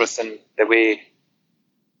I've done everything the way.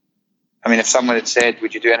 I mean, if someone had said,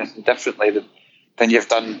 "Would you do anything differently than you've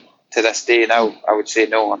done to this day now?" I would say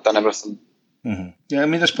no. I've done everything. Yeah, I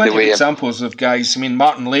mean, there's plenty of examples of guys. I mean,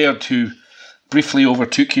 Martin Laird, who briefly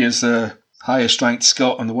overtook you as the highest ranked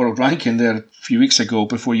Scot on the world ranking there a few weeks ago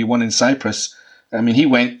before you won in Cyprus. I mean, he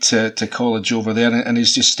went to college over there and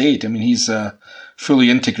he's just stayed. I mean, he's a fully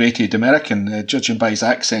integrated American, judging by his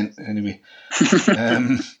accent anyway.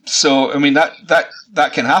 So, I mean,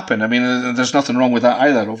 that can happen. I mean, there's nothing wrong with that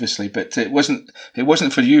either, obviously, but it wasn't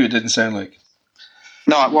for you, it didn't sound like.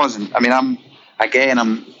 No, it wasn't. I mean, I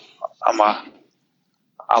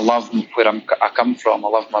love where I come from. I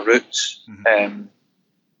love my roots.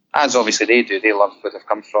 As obviously they do. They love where they've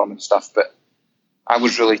come from and stuff. But I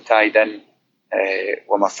was really tied in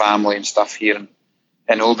with my family and stuff here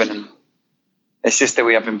in Oban. And it's just the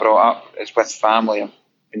way I've been brought up. It's with family. I've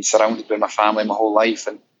been surrounded by my family my whole life.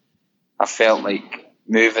 And I felt like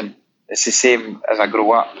moving. It's the same as I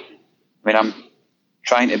grow up. I mean, I'm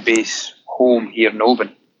trying to base home here in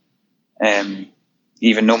Oban.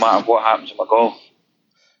 Even no matter what happens in my golf,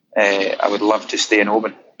 I would love to stay in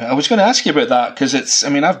Oban. I was going to ask you about that because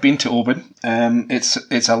I've been to Oban.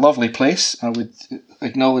 It's a lovely place. I would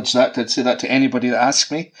acknowledge that. I'd say that to anybody that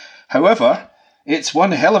asks me. However, it's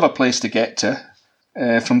one hell of a place to get to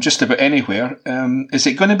from just about anywhere. Is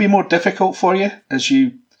it going to be more difficult for you as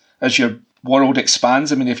your world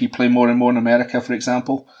expands? I mean, if you play more and more in America, for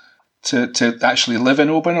example, to actually live in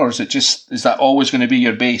Oban, or is that always going to be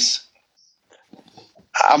your base?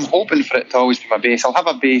 I'm hoping for it to always be my base. I'll have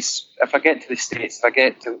a base if I get to the States. If I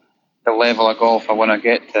get to the level of golf I want to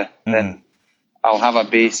get to, then I'll have a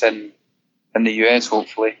base in the US,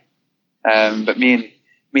 hopefully. But me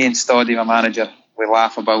and Stoddy, my manager, we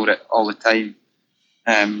laugh about it all the time.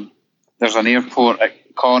 There's an airport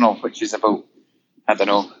at Connell, which is about,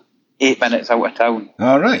 8 minutes out of town.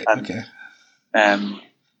 All right. Okay.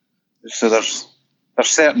 So there's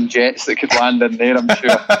certain jets that could land in there, I'm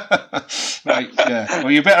sure. Right, yeah. Well,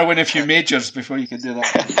 you better win a few majors before you can do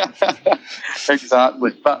that.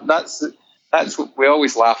 Exactly. But that's what we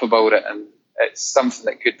always laugh about it, and it's something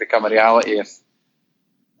that could become a reality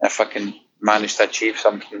if I can manage to achieve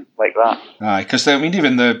something like that. Aye, because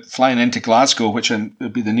even the flying into Glasgow, which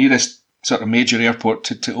would be the nearest sort of major airport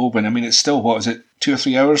to Oban, it's still, 2 or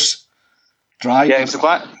 3 hours drive? Yeah, so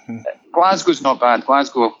Glasgow's not bad.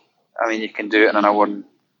 Glasgow, you can do it in an hour and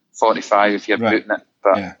 45 if you're booting it,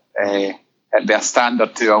 but it'd be a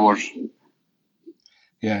standard 2 hours.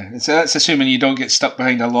 Yeah, so that's assuming you don't get stuck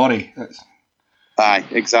behind a lorry. Aye,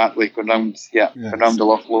 exactly. Going round the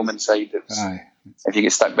Loch Lomond side. If you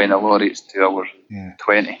get stuck behind a lorry, it's 2 hours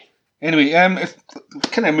 20. Anyway, if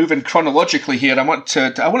kind of moving chronologically here, I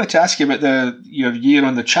wanted to ask you about your year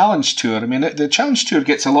on the Challenge Tour. The Challenge Tour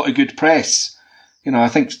gets a lot of good press. I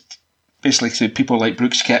think basically people like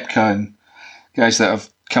Brooks Koepka and guys that have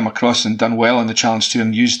come across and done well on the Challenge Tour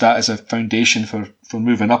and used that as a foundation for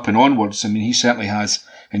moving up and onwards. He certainly has,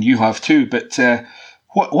 and you have too. But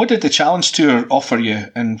what did the Challenge Tour offer you,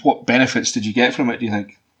 and what benefits did you get from it, do you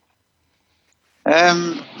think?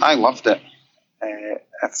 I loved it.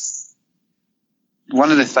 One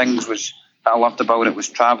of the things that I loved about it was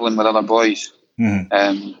travelling with other boys.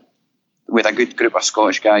 Mm-hmm. With a good group of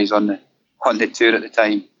Scottish guys on the tour at the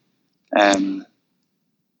time.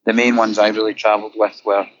 The main ones I really travelled with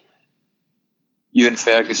were Ewan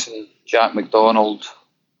Ferguson, Jack McDonald,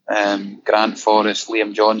 Grant Forrest,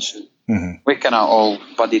 Liam Johnson. Mm-hmm. We kind of all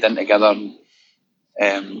buddied in together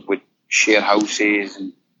and would share houses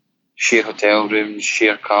and share hotel rooms,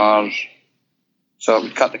 share cars. So it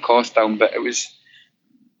would cut the cost down, but it was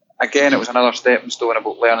another stepping stone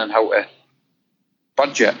about learning how to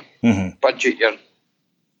budget. Mm-hmm. Budget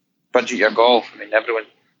your golf.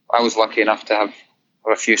 I was lucky enough to have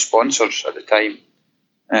a few sponsors at the time,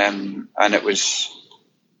 and it was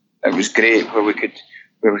great where we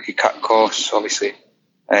could cut costs, obviously.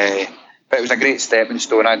 But it was a great stepping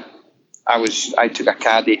stone. I took a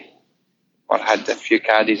caddy, or had a few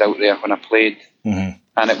caddies out there when I played, mm-hmm.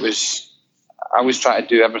 and I was trying to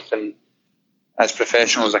do everything as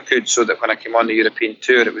professional as I could, so that when I came on the European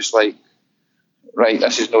Tour, it was like, right,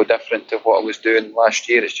 this is no different to what I was doing last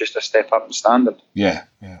year. It's just a step up in standard. Yeah.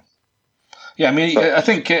 I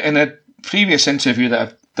think in a previous interview that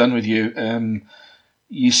I've done with you,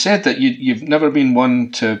 you said that you've never been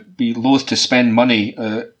one to be loath to spend money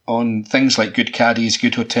on things like good caddies,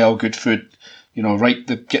 good hotel, good food,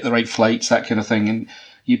 get the right flights, that kind of thing. And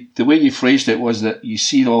the way you phrased it was that you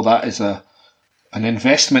see all that as an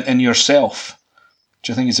investment in yourself, which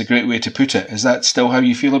I think is a great way to put it. Is that still how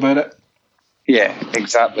you feel about it? Yeah,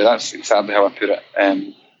 exactly. That's exactly how I put it.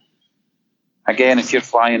 Again, if you're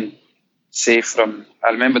flying, say I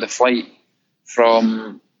remember the flight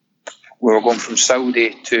we were going from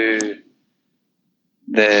Saudi to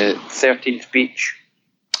the 13th beach.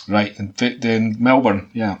 Right, in Melbourne,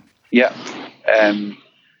 yeah. Yeah. And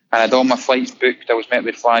I had all my flights booked. I was meant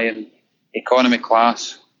to be flying economy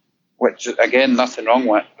class, which, again, nothing wrong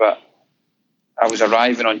with, but I was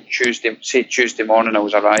arriving on Tuesday morning I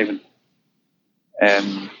was arriving.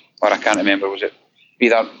 Or I can't remember, was it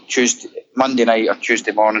either Monday night or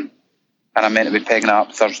Tuesday morning, and I meant to be pegging it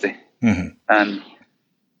up Thursday. Mm-hmm. And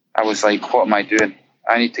I was like, what am I doing?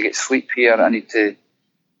 I need to get sleep here. I need to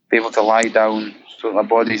be able to lie down so that my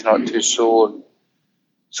body's not too sore.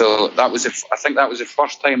 So I think that was the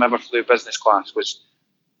first time I ever flew business class.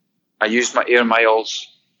 I used my air miles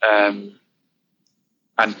and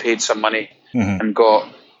paid some money, mm-hmm. and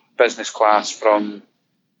got business class from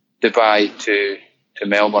Dubai to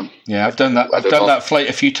Melbourne. Yeah, I've done that. I've done that flight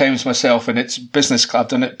a few times myself, and it's business class. I've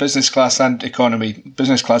done it business class and economy.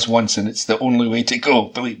 Business class once, and it's the only way to go.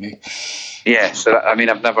 Believe me. Yeah. So I've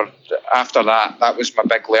never. After that, that was my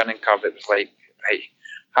big learning curve. It was like, right,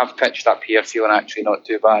 I've pitched up here, feeling actually not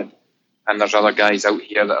too bad, and there's other guys out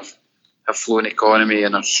here that have flown economy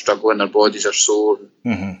and are struggling. Their bodies are sore.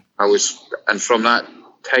 Mm-hmm. And from that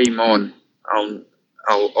time on,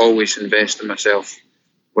 I'll always invest in myself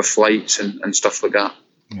with flights and stuff like that.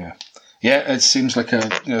 Yeah, it seems like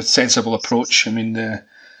a sensible approach. I mean,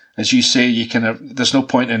 as you say, there's no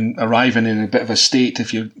point in arriving in a bit of a state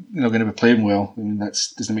if you're not going to be playing well. I mean, that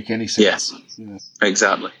doesn't make any sense. Yeah,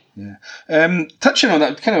 exactly. Yeah. Touching on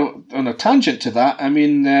that, kind of on a tangent to that, I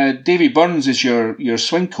mean, Davy Burns is your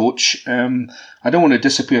swing coach. I don't want to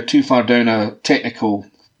disappear too far down a technical,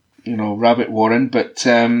 rabbit warren, but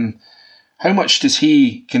how much does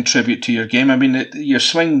he contribute to your game? I mean, your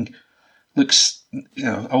swing looks,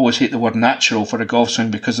 I always hate the word natural for a golf swing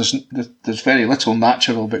because there's very little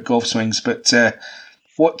natural about golf swings, but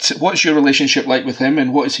what's your relationship like with him,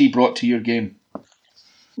 and what has he brought to your game?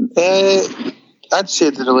 I'd say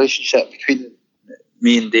the relationship between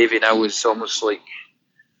me and Davy now is almost like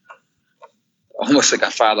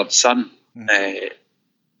a father-son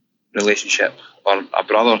relationship, or a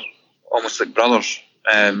brother, almost like brothers.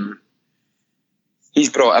 He's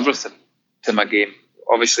brought everything to my game.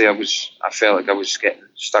 Obviously, I felt like I was getting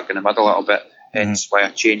stuck in the middle a little bit, hence why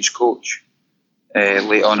I changed coach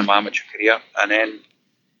late on in my amateur career. And then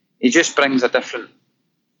he just brings a different,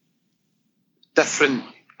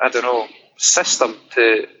 I don't know, system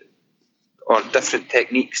or different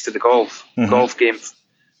techniques to the golf game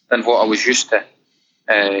than what I was used to.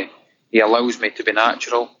 He allows me to be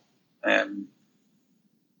natural, and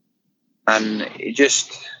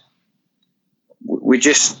we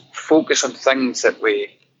just focus on things that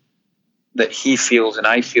he feels and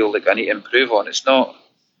I feel like I need to improve on.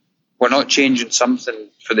 We're not changing something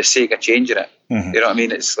for the sake of changing it. You know what I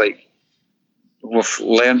mean? It's like we've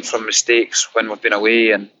learned from mistakes when we've been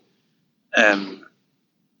away, and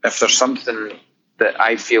if there's something that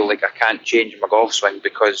I feel like I can't change in my golf swing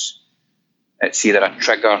because it's either a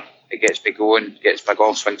trigger, it gets me going, gets my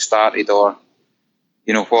golf swing started, or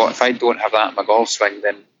you know what, if I don't have that in my golf swing,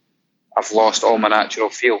 then I've lost all my natural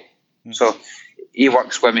feel. So he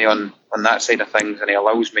works with me on that side of things, and he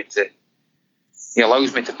allows me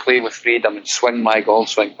to play with freedom and swing my golf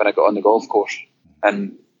swing when I get on the golf course.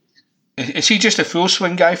 And is he just a full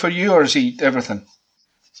swing guy for you, or is he everything?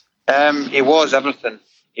 He was everything.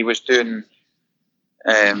 He was doing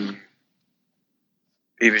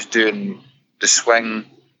the swing,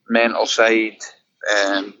 mental side,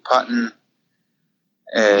 putting.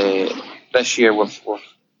 This year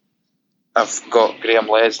I've got Graham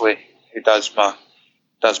Leslie who does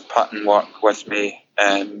putting work with me,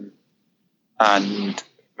 and my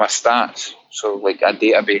stats. So like a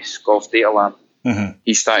database, golf data lab.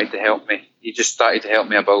 He started to help me. He just started to help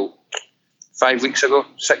me about 6 weeks ago.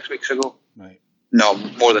 Right. No,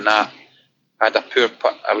 more than that. I had a poor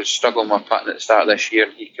putt. I was struggling with putting at the start of this year,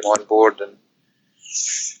 and he came on board, and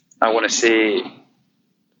I want to say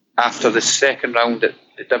after the second round at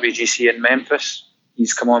the WGC in Memphis,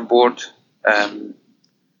 he's come on board, and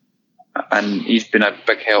he's been a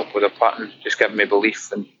big help with the putting, just giving me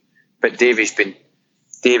belief. But Davy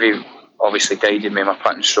obviously guided me. My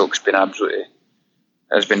putting stroke's been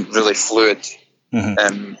has been really fluid.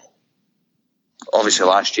 Obviously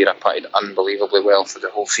last year I putted unbelievably well for the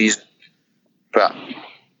whole season, but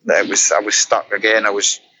I was stuck again. I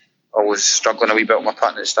was struggling a wee bit with my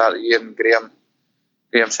putting at the start of the year, and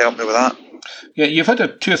Graham's helped me with that. Yeah, you've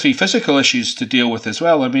had 2 or 3 physical issues to deal with as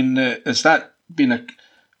well. I mean, has that been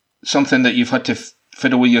something that you've had to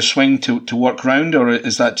fiddle with your swing to work round, or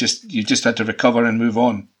is that just you just had to recover and move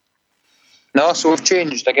on? No, so we've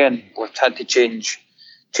changed again. We've had to change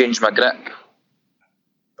my grip,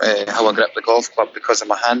 how I grip the golf club, because of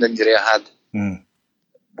my hand injury I had,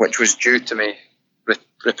 which was due to me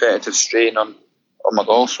repetitive strain on my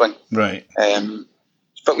golf swing. Right.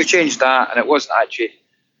 But we changed that, and it wasn't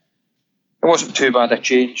too bad a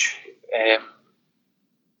change.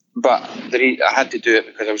 But I had to do it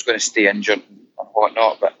because I was going to stay injured and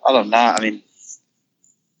whatnot. But other than that, I mean,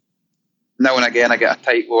 now and again I get a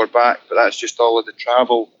tight lower back, but that's just all of the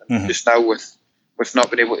travel. Just now with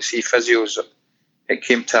not being able to see physios, it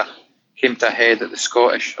came to a head at the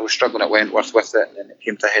Scottish. I was struggling at Wentworth with it, and then it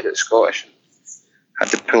came to a head at the Scottish. Had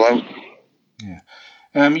to pull out. Yeah.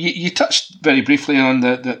 You touched very briefly on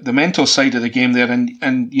the mental side of the game there,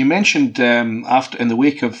 and you mentioned after in the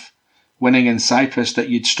wake of winning in Cyprus that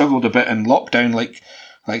you'd struggled a bit in lockdown, like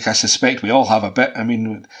I suspect we all have a bit. I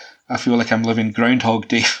mean, I feel like I'm living Groundhog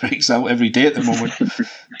Day, for example, every day at the moment.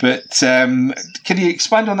 But can you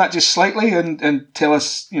expand on that just slightly and tell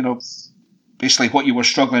us, basically what you were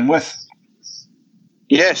struggling with?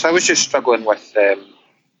 Yes, I was just struggling with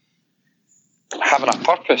having a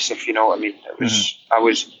purpose, if you know what I mean. I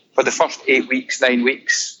was, for the first 8 weeks, 9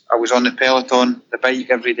 weeks, I was on the peloton, the bike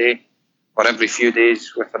every day, or every few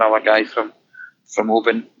days with another guy from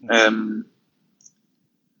Oban.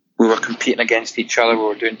 We were competing against each other. We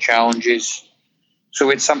were doing challenges. So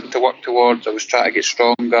we had something to work towards. I was trying to get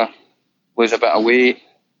stronger, lose a bit of weight.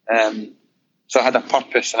 So I had a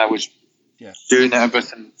purpose, and I was doing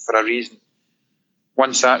everything for a reason.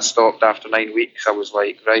 Once that stopped after 9 weeks, I was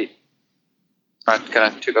like, right, I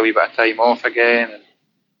kind of took a wee bit of time off again.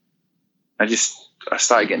 And I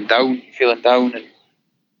started getting down, feeling down,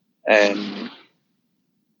 and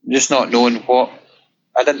just not knowing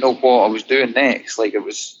I didn't know what I was doing next. I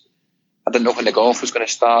didn't know when the golf was going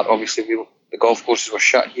to start. Obviously, the golf courses were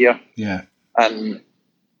shut here. Yeah. And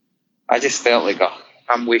I just felt like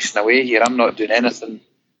I'm wasting away here. I'm not doing anything.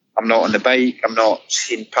 I'm not on the bike. I'm not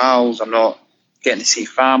seeing pals. I'm not getting to see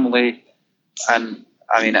family. And,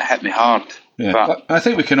 I mean, it hit me hard. Yeah. But I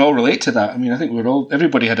think we can all relate to that. I mean, I think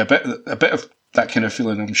everybody had a bit of that kind of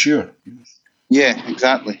feeling, I'm sure. Yeah,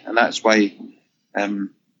 exactly. And that's why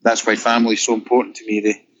family's so important to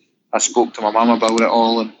me. I spoke to my mum about it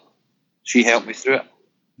all, and she helped me through it.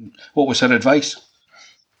 What was her advice?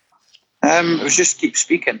 It was just keep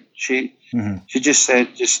speaking. She just said,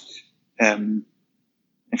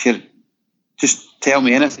 if you just tell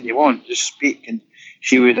me anything you want, just speak. And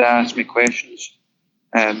she would ask me questions.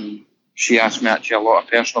 She asked me actually a lot of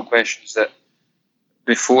personal questions that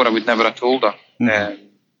before I would never have told her.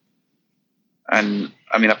 And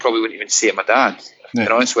I mean, I probably wouldn't even say it to my dad, to be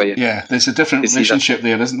honest with you. Yeah, there's a different relationship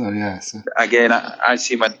there, isn't there? Yeah. So. Again, I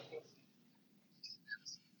see my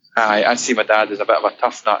dad as a bit of a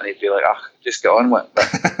tough nut, and he'd be like, just get on with it.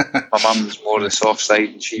 But my mum's more the soft side,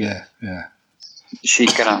 and she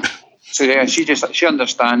kind of, so yeah, she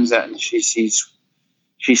understands it, and she sees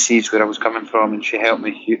where I was coming from, and she helped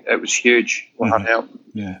me. It was huge with her help.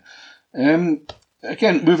 Yeah.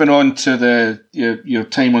 Again, moving on to your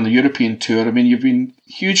time on the European tour, I mean, you've been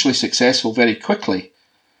hugely successful very quickly.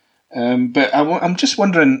 But I'm just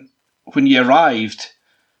wondering, when you arrived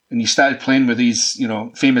and you started playing with these,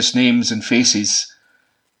 famous names and faces,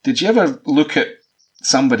 did you ever look at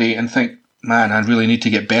somebody and think, man, I really need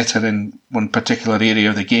to get better in one particular area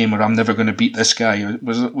of the game, or I'm never going to beat this guy?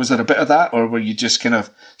 Was there a bit of that, or were you just kind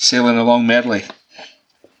of sailing along merrily?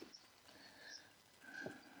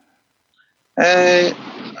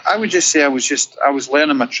 I would just say I was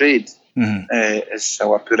learning my trade, is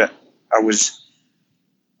how I put it. I was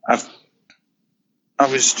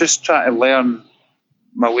just trying to learn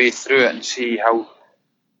my way through it and see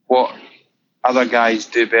what other guys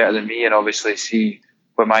do better than me, and obviously see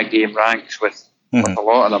where my game ranks with a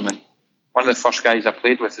lot of them. And one of the first guys I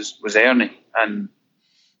played with was Ernie, and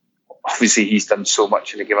obviously he's done so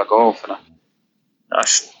much in the game of golf, and I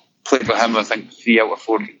played with him, I think, 3 out of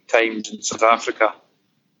 4 times in South Africa.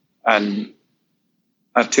 And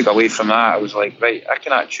I took away from that. I was like, right, I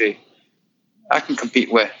can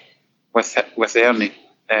compete with Ernie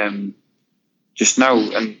just now.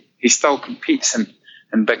 And he still competes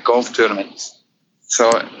in big golf tournaments.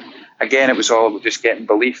 So again, it was all about just getting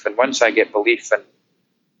belief. And once I get belief and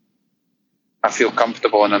I feel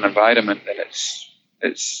comfortable in an environment, then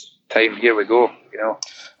it's time, here we go,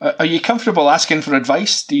 Are you comfortable asking for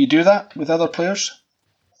advice? Do you do that with other players?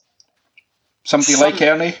 Somebody like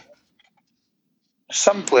Ernie?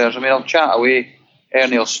 Some players, I mean, I'll chat away.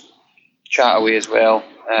 Ernie will chat away as well.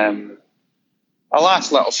 I'll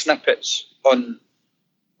ask little snippets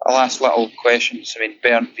I'll ask little questions. I mean,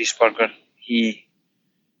 Bernd Wiesberger,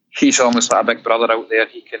 he's almost like a big brother out there.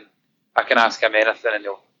 I can ask him anything, and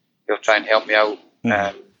he'll try and help me out.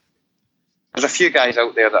 There's a few guys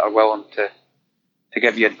out there that are willing to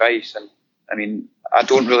give you advice, and I mean, I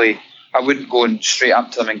wouldn't go straight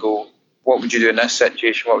up to them and go, what would you do in this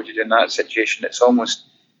situation? What would you do in that situation? It's almost,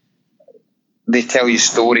 they tell you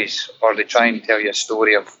stories, or they try and tell you a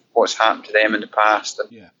story of what's happened to them in the past,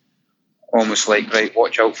 and almost like, right,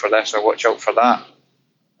 watch out for this or watch out for that,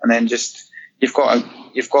 and then just you've got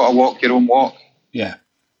to walk your own walk. Yeah.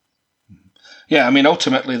 Yeah, I mean,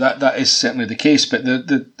 ultimately that is certainly the case, but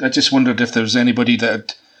I just wondered if there was anybody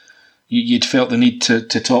that you'd felt the need to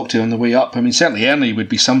talk to on the way up. I mean, certainly Ernie would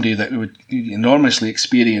be somebody that would be enormously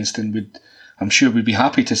experienced and I'm sure would be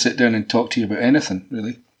happy to sit down and talk to you about anything,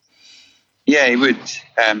 really. Yeah, he would.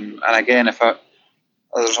 And again,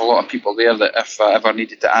 there's a lot of people there that if I ever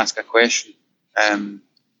needed to ask a question,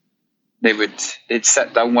 they'd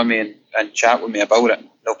sit down with me and chat with me about it.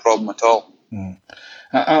 No problem at all.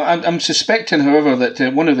 I'm suspecting, however,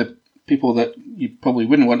 that one of the people that you probably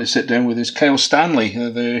wouldn't want to sit down with is Kyle Stanley.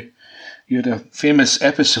 You had a famous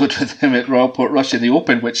episode with him at Royal Portrush in the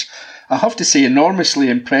Open, which I have to say enormously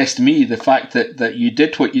impressed me. The fact that you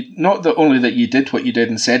did not only that you did what you did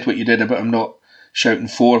and said what you did about him not shouting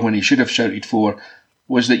 4 when he should have shouted 4,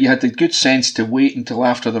 was that you had the good sense to wait until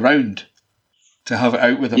after the round to have it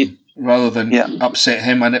out with him, rather than upset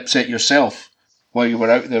him and upset yourself while you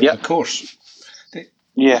were out there on the course.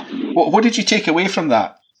 Yeah. What did you take away from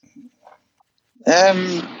that?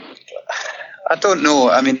 I don't know.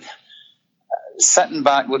 I mean, sitting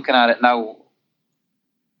back looking at it now,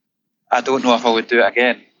 I don't know if I would do it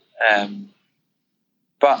again.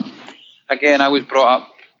 But again, I was brought up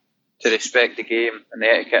to respect the game and the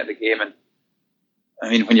etiquette of the game. And I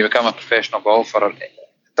mean, when you become a professional golfer, it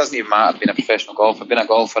doesn't even matter being a professional golfer. Being a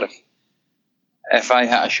golfer, if I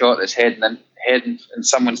hit a shot that's heading in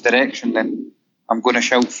someone's direction, then I'm going to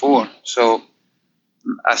shout 4. So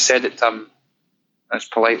I said it to him as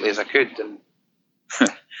politely as I could, and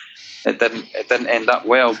it didn't end up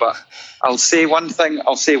well. But I'll say one thing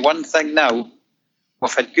now.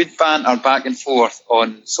 We've had good banter back and forth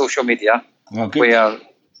on social media, where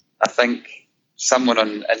I think someone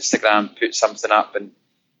on Instagram put something up, and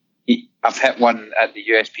I've hit one at the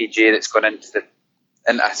USPGA that's gone into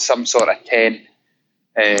some sort of 10.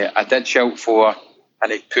 I did shout 4,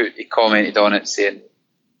 and he commented on it saying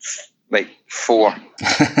like 4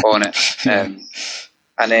 on it.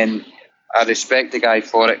 And then I respect the guy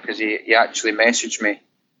for it, because he actually messaged me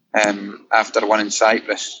after one in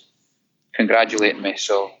Cyprus, congratulating me.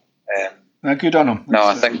 So good on him. No,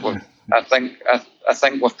 I think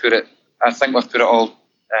we've put it all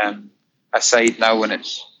aside now, and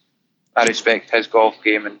I respect his golf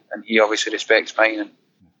game, and he obviously respects mine. And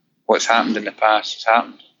what's happened in the past has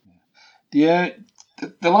happened. Yeah.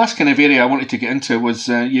 The last kind of area I wanted to get into was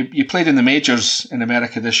you played in the majors in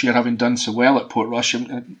America this year, having done so well at Portrush.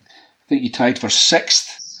 I think you tied for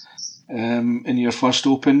 6th in your first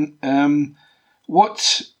Open.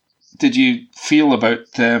 What did you feel about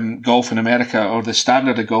golf in America, or the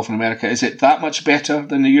standard of golf in America? Is it that much better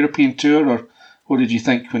than the European Tour, or what did you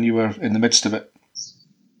think when you were in the midst of it?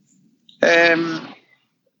 I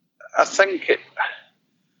think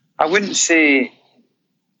I wouldn't say.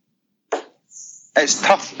 It's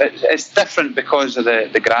tough. It's different because of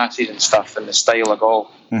the grasses and stuff and the style of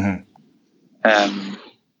golf. Mm-hmm.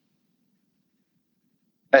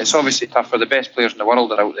 It's obviously tougher. The best players in the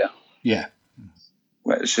world are out there. Yeah.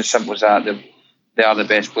 It's as simple as that. They are the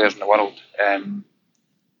best players in the world.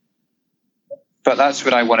 But that's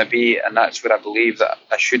where I want to be, and that's where I believe that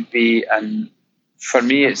I should be. And for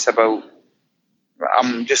me, it's about,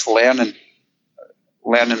 I'm just learning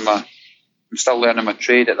I'm still learning my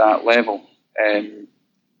trade at that level.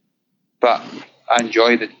 But I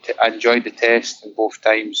enjoyed the test in both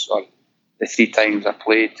times, or the 3 times I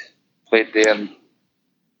played there. And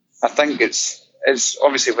I think it's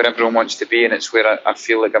obviously where everyone wants to be, and it's where I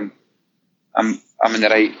feel like I'm in the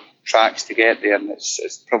right tracks to get there, and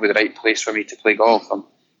it's probably the right place for me to play golf.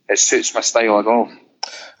 It suits my style of golf.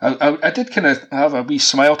 I did kind of have a wee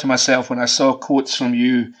smile to myself when I saw quotes from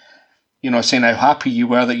you, saying how happy you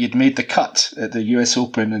were that you'd made the cut at the US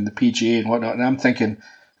Open and the PGA and whatnot. And I'm thinking,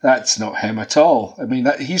 that's not him at all. I mean,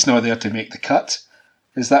 he's not there to make the cut.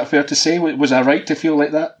 Is that fair to say? Was I right to feel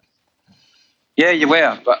like that? Yeah, you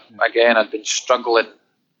were. But again, I'd been struggling.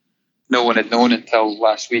 No one had known until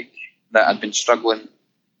last week that I'd been struggling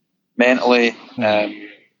mentally and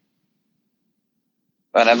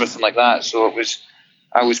everything like that. So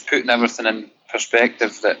I was putting everything in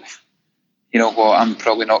perspective that, you know what, I'm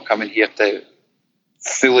probably not coming here to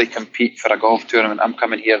fully compete for a golf tournament. I'm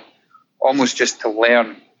coming here almost just to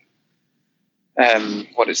learn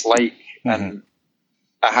what it's like. Mm-hmm. And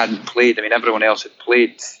I hadn't played. I mean, everyone else had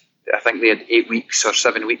played. I think they had 8 weeks or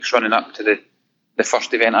 7 weeks running up to the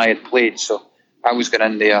first event I had played. So I was going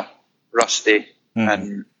in there rusty. Mm-hmm.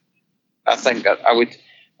 And I think I would,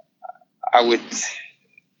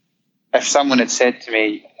 if someone had said to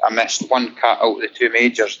me, I missed 1 cut out of the 2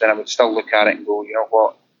 majors, then I would still look at it and go, you know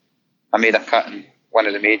what, I made a cut in one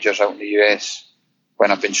of the majors out in the US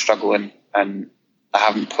when I've been struggling and I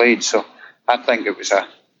haven't played. So I think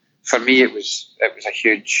for me, it was a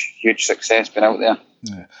huge, huge success being out there.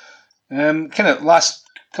 Yeah. Kind of last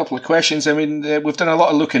couple of questions. I mean, we've done a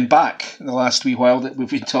lot of looking back in the last wee while that we've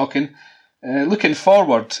been talking. Looking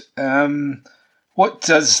forward, what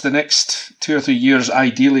does the next 2 or 3 years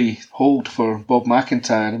ideally hold for Bob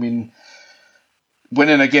MacIntyre? I mean,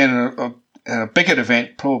 winning again a bigger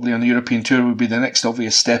event, probably on the European Tour, would be the next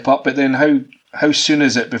obvious step up. But then how soon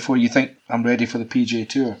is it before you think I'm ready for the PGA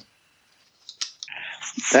Tour?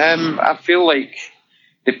 I feel like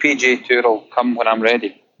the PGA Tour will come when I'm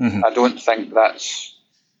ready. Mm-hmm. I don't think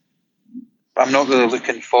I'm not really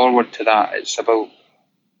looking forward to that. It's about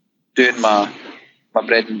doing my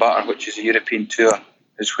bread and butter, which is the European Tour,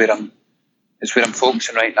 is where I'm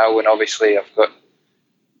focusing right now. And obviously I've got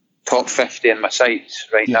top 50 in my sights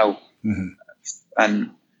right now. Mm-hmm.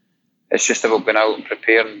 And it's just about going out and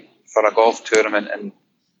preparing for a golf tournament. And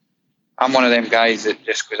I'm one of them guys that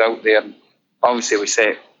just goes out there, and obviously we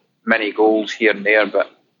set many goals here and there,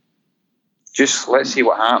 but just let's see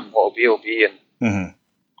what happens. What'll be, and mm-hmm.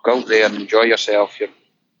 Go out there and enjoy yourself.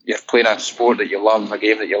 You're playing a sport that you love, a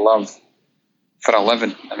game that you love for a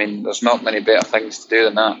living. I mean, there's not many better things to do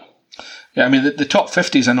than that. Yeah, I mean, the top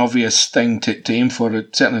 50 is an obvious thing to aim for,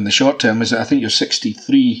 certainly in the short term. I think you're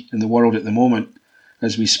 63 in the world at the moment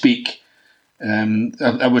as we speak.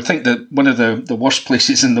 I would think that one of the worst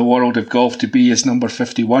places in the world of golf to be is number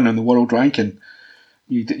 51 on the world ranking.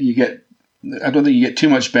 You get, I don't think you get too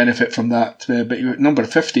much benefit from that, but you're at number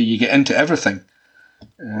 50, you get into everything.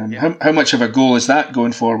 How much of a goal is that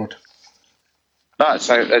going forward?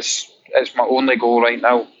 It's my only goal right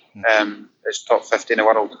now. It's top 50 in the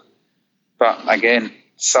world. But again,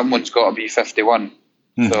 someone's got to be 51.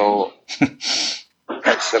 So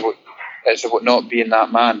it's about not being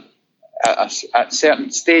that man at certain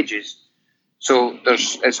stages. So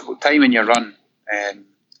it's about timing your run.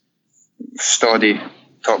 Stoddy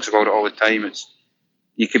talks about it all the time.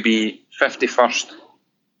 You could be 51st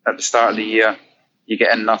at the start of the year. You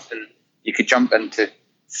get in nothing. You could jump into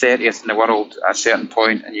 30th in the world at a certain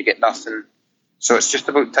point and you get nothing. So it's just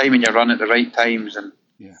about timing your run at the right times, and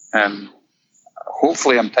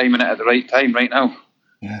hopefully I'm timing it at the right time right now.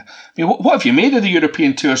 Yeah. I mean, what have you made of the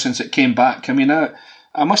European Tour since it came back? I mean,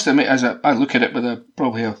 I must admit, as I look at it with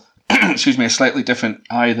probably a slightly different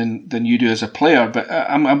eye than you do as a player, but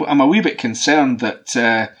I'm a wee bit concerned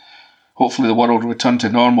that hopefully the world will return to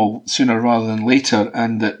normal sooner rather than later,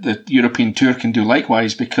 and that the European Tour can do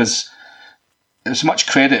likewise, because as much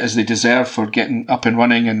credit as they deserve for getting up and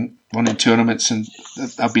running and running tournaments, and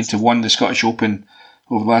I've been to one, the Scottish Open,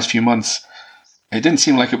 over the last few months. It didn't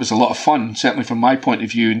seem like it was a lot of fun, certainly from my point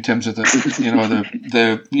of view, in terms of the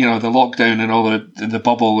lockdown and all the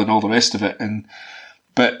bubble and all the rest of it.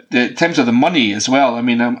 But in terms of the money as well, I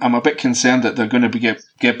mean, I'm a bit concerned that they're going to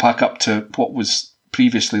get back up to what was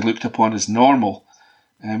previously looked upon as normal.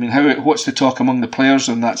 I mean, what's the talk among the players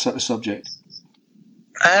on that sort of subject?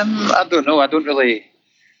 I don't know.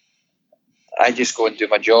 I just go and do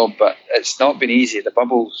my job, but it's not been easy. The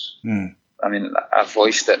bubbles. I mean, I've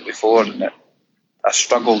voiced it before, and I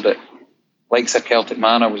struggled at likes of Celtic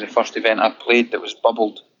Manor was the first event I played that was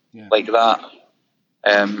bubbled like that,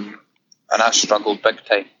 and I struggled big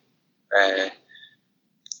time.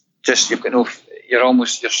 You're stuck in.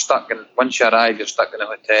 Once you arrive, you're stuck in a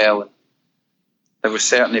hotel. And there were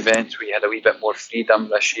certain events where you had a wee bit more freedom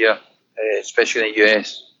this year, especially in the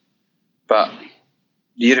US. But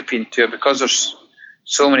the European Tour, because there's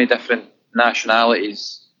so many different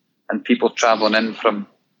nationalities and people travelling in from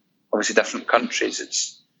obviously different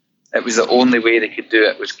countries, it was the only way they could do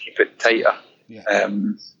it was keep it tighter.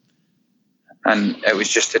 And it was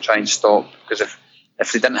just to try and stop, because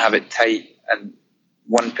if they didn't have it tight and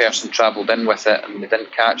one person travelled in with it and they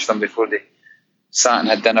didn't catch them before they sat and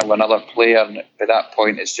had dinner with another player, and by that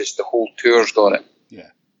point it's just the whole tour's got it.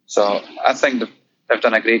 So I think they've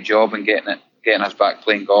done a great job in getting us back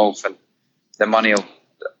playing golf, and the money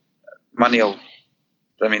will.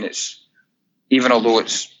 I mean, it's, even although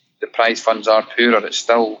the prize funds are poorer, it's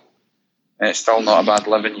still not a bad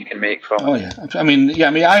living you can make from it. Oh yeah, I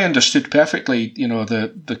mean, I understood perfectly,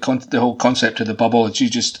 the whole concept of the bubble that you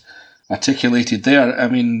just articulated there. I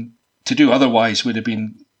mean, to do otherwise would have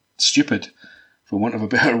been stupid, for want of a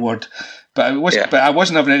better word. But I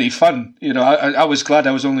wasn't having any fun. I was glad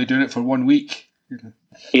I was only doing it for 1 week.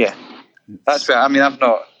 Yeah, that's right. I mean,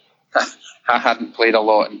 I hadn't played a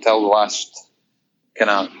lot until the last kind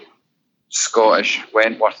of Scottish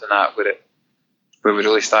Wentworth and that, where we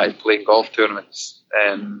really started playing golf tournaments,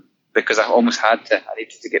 because I almost had to. I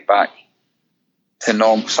needed to get back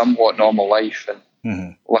to somewhat normal life,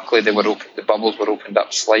 and luckily the bubbles were opened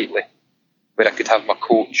up slightly, where I could have my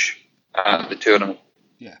coach at the tournament.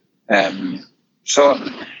 So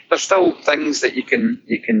there's still things that you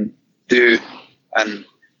can do, and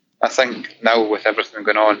I think now with everything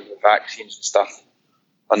going on, with vaccines and stuff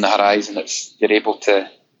on the horizon, you're able to.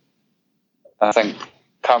 I think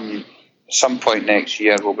come some point next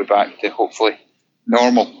year we'll be back to hopefully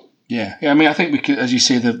normal. Yeah. I mean, I think we could, as you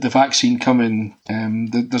say, the vaccine coming,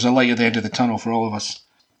 there's a light at the end of the tunnel for all of us.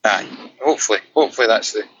 Aye, hopefully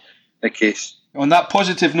that's the case. On that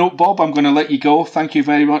positive note, Bob, I'm going to let you go. Thank you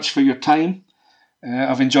very much for your time.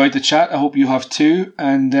 I've enjoyed the chat. I hope you have too.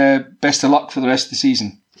 And best of luck for the rest of the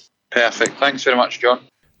season. Perfect. Thanks very much, John.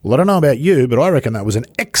 Well, I don't know about you, but I reckon that was an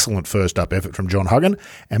excellent first-up effort from John Huggan,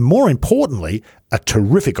 and more importantly, a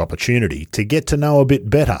terrific opportunity to get to know a bit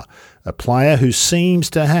better a player who seems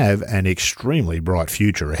to have an extremely bright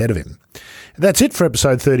future ahead of him. That's it for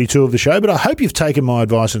episode 32 of the show, but I hope you've taken my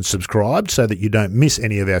advice and subscribed so that you don't miss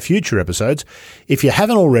any of our future episodes. If you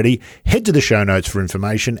haven't already, head to the show notes for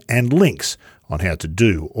information and links on how to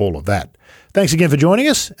do all of that. Thanks again for joining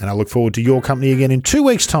us, and I look forward to your company again in 2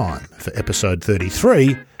 weeks' time for episode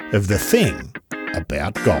 33 of The Thing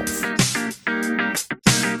About Golf.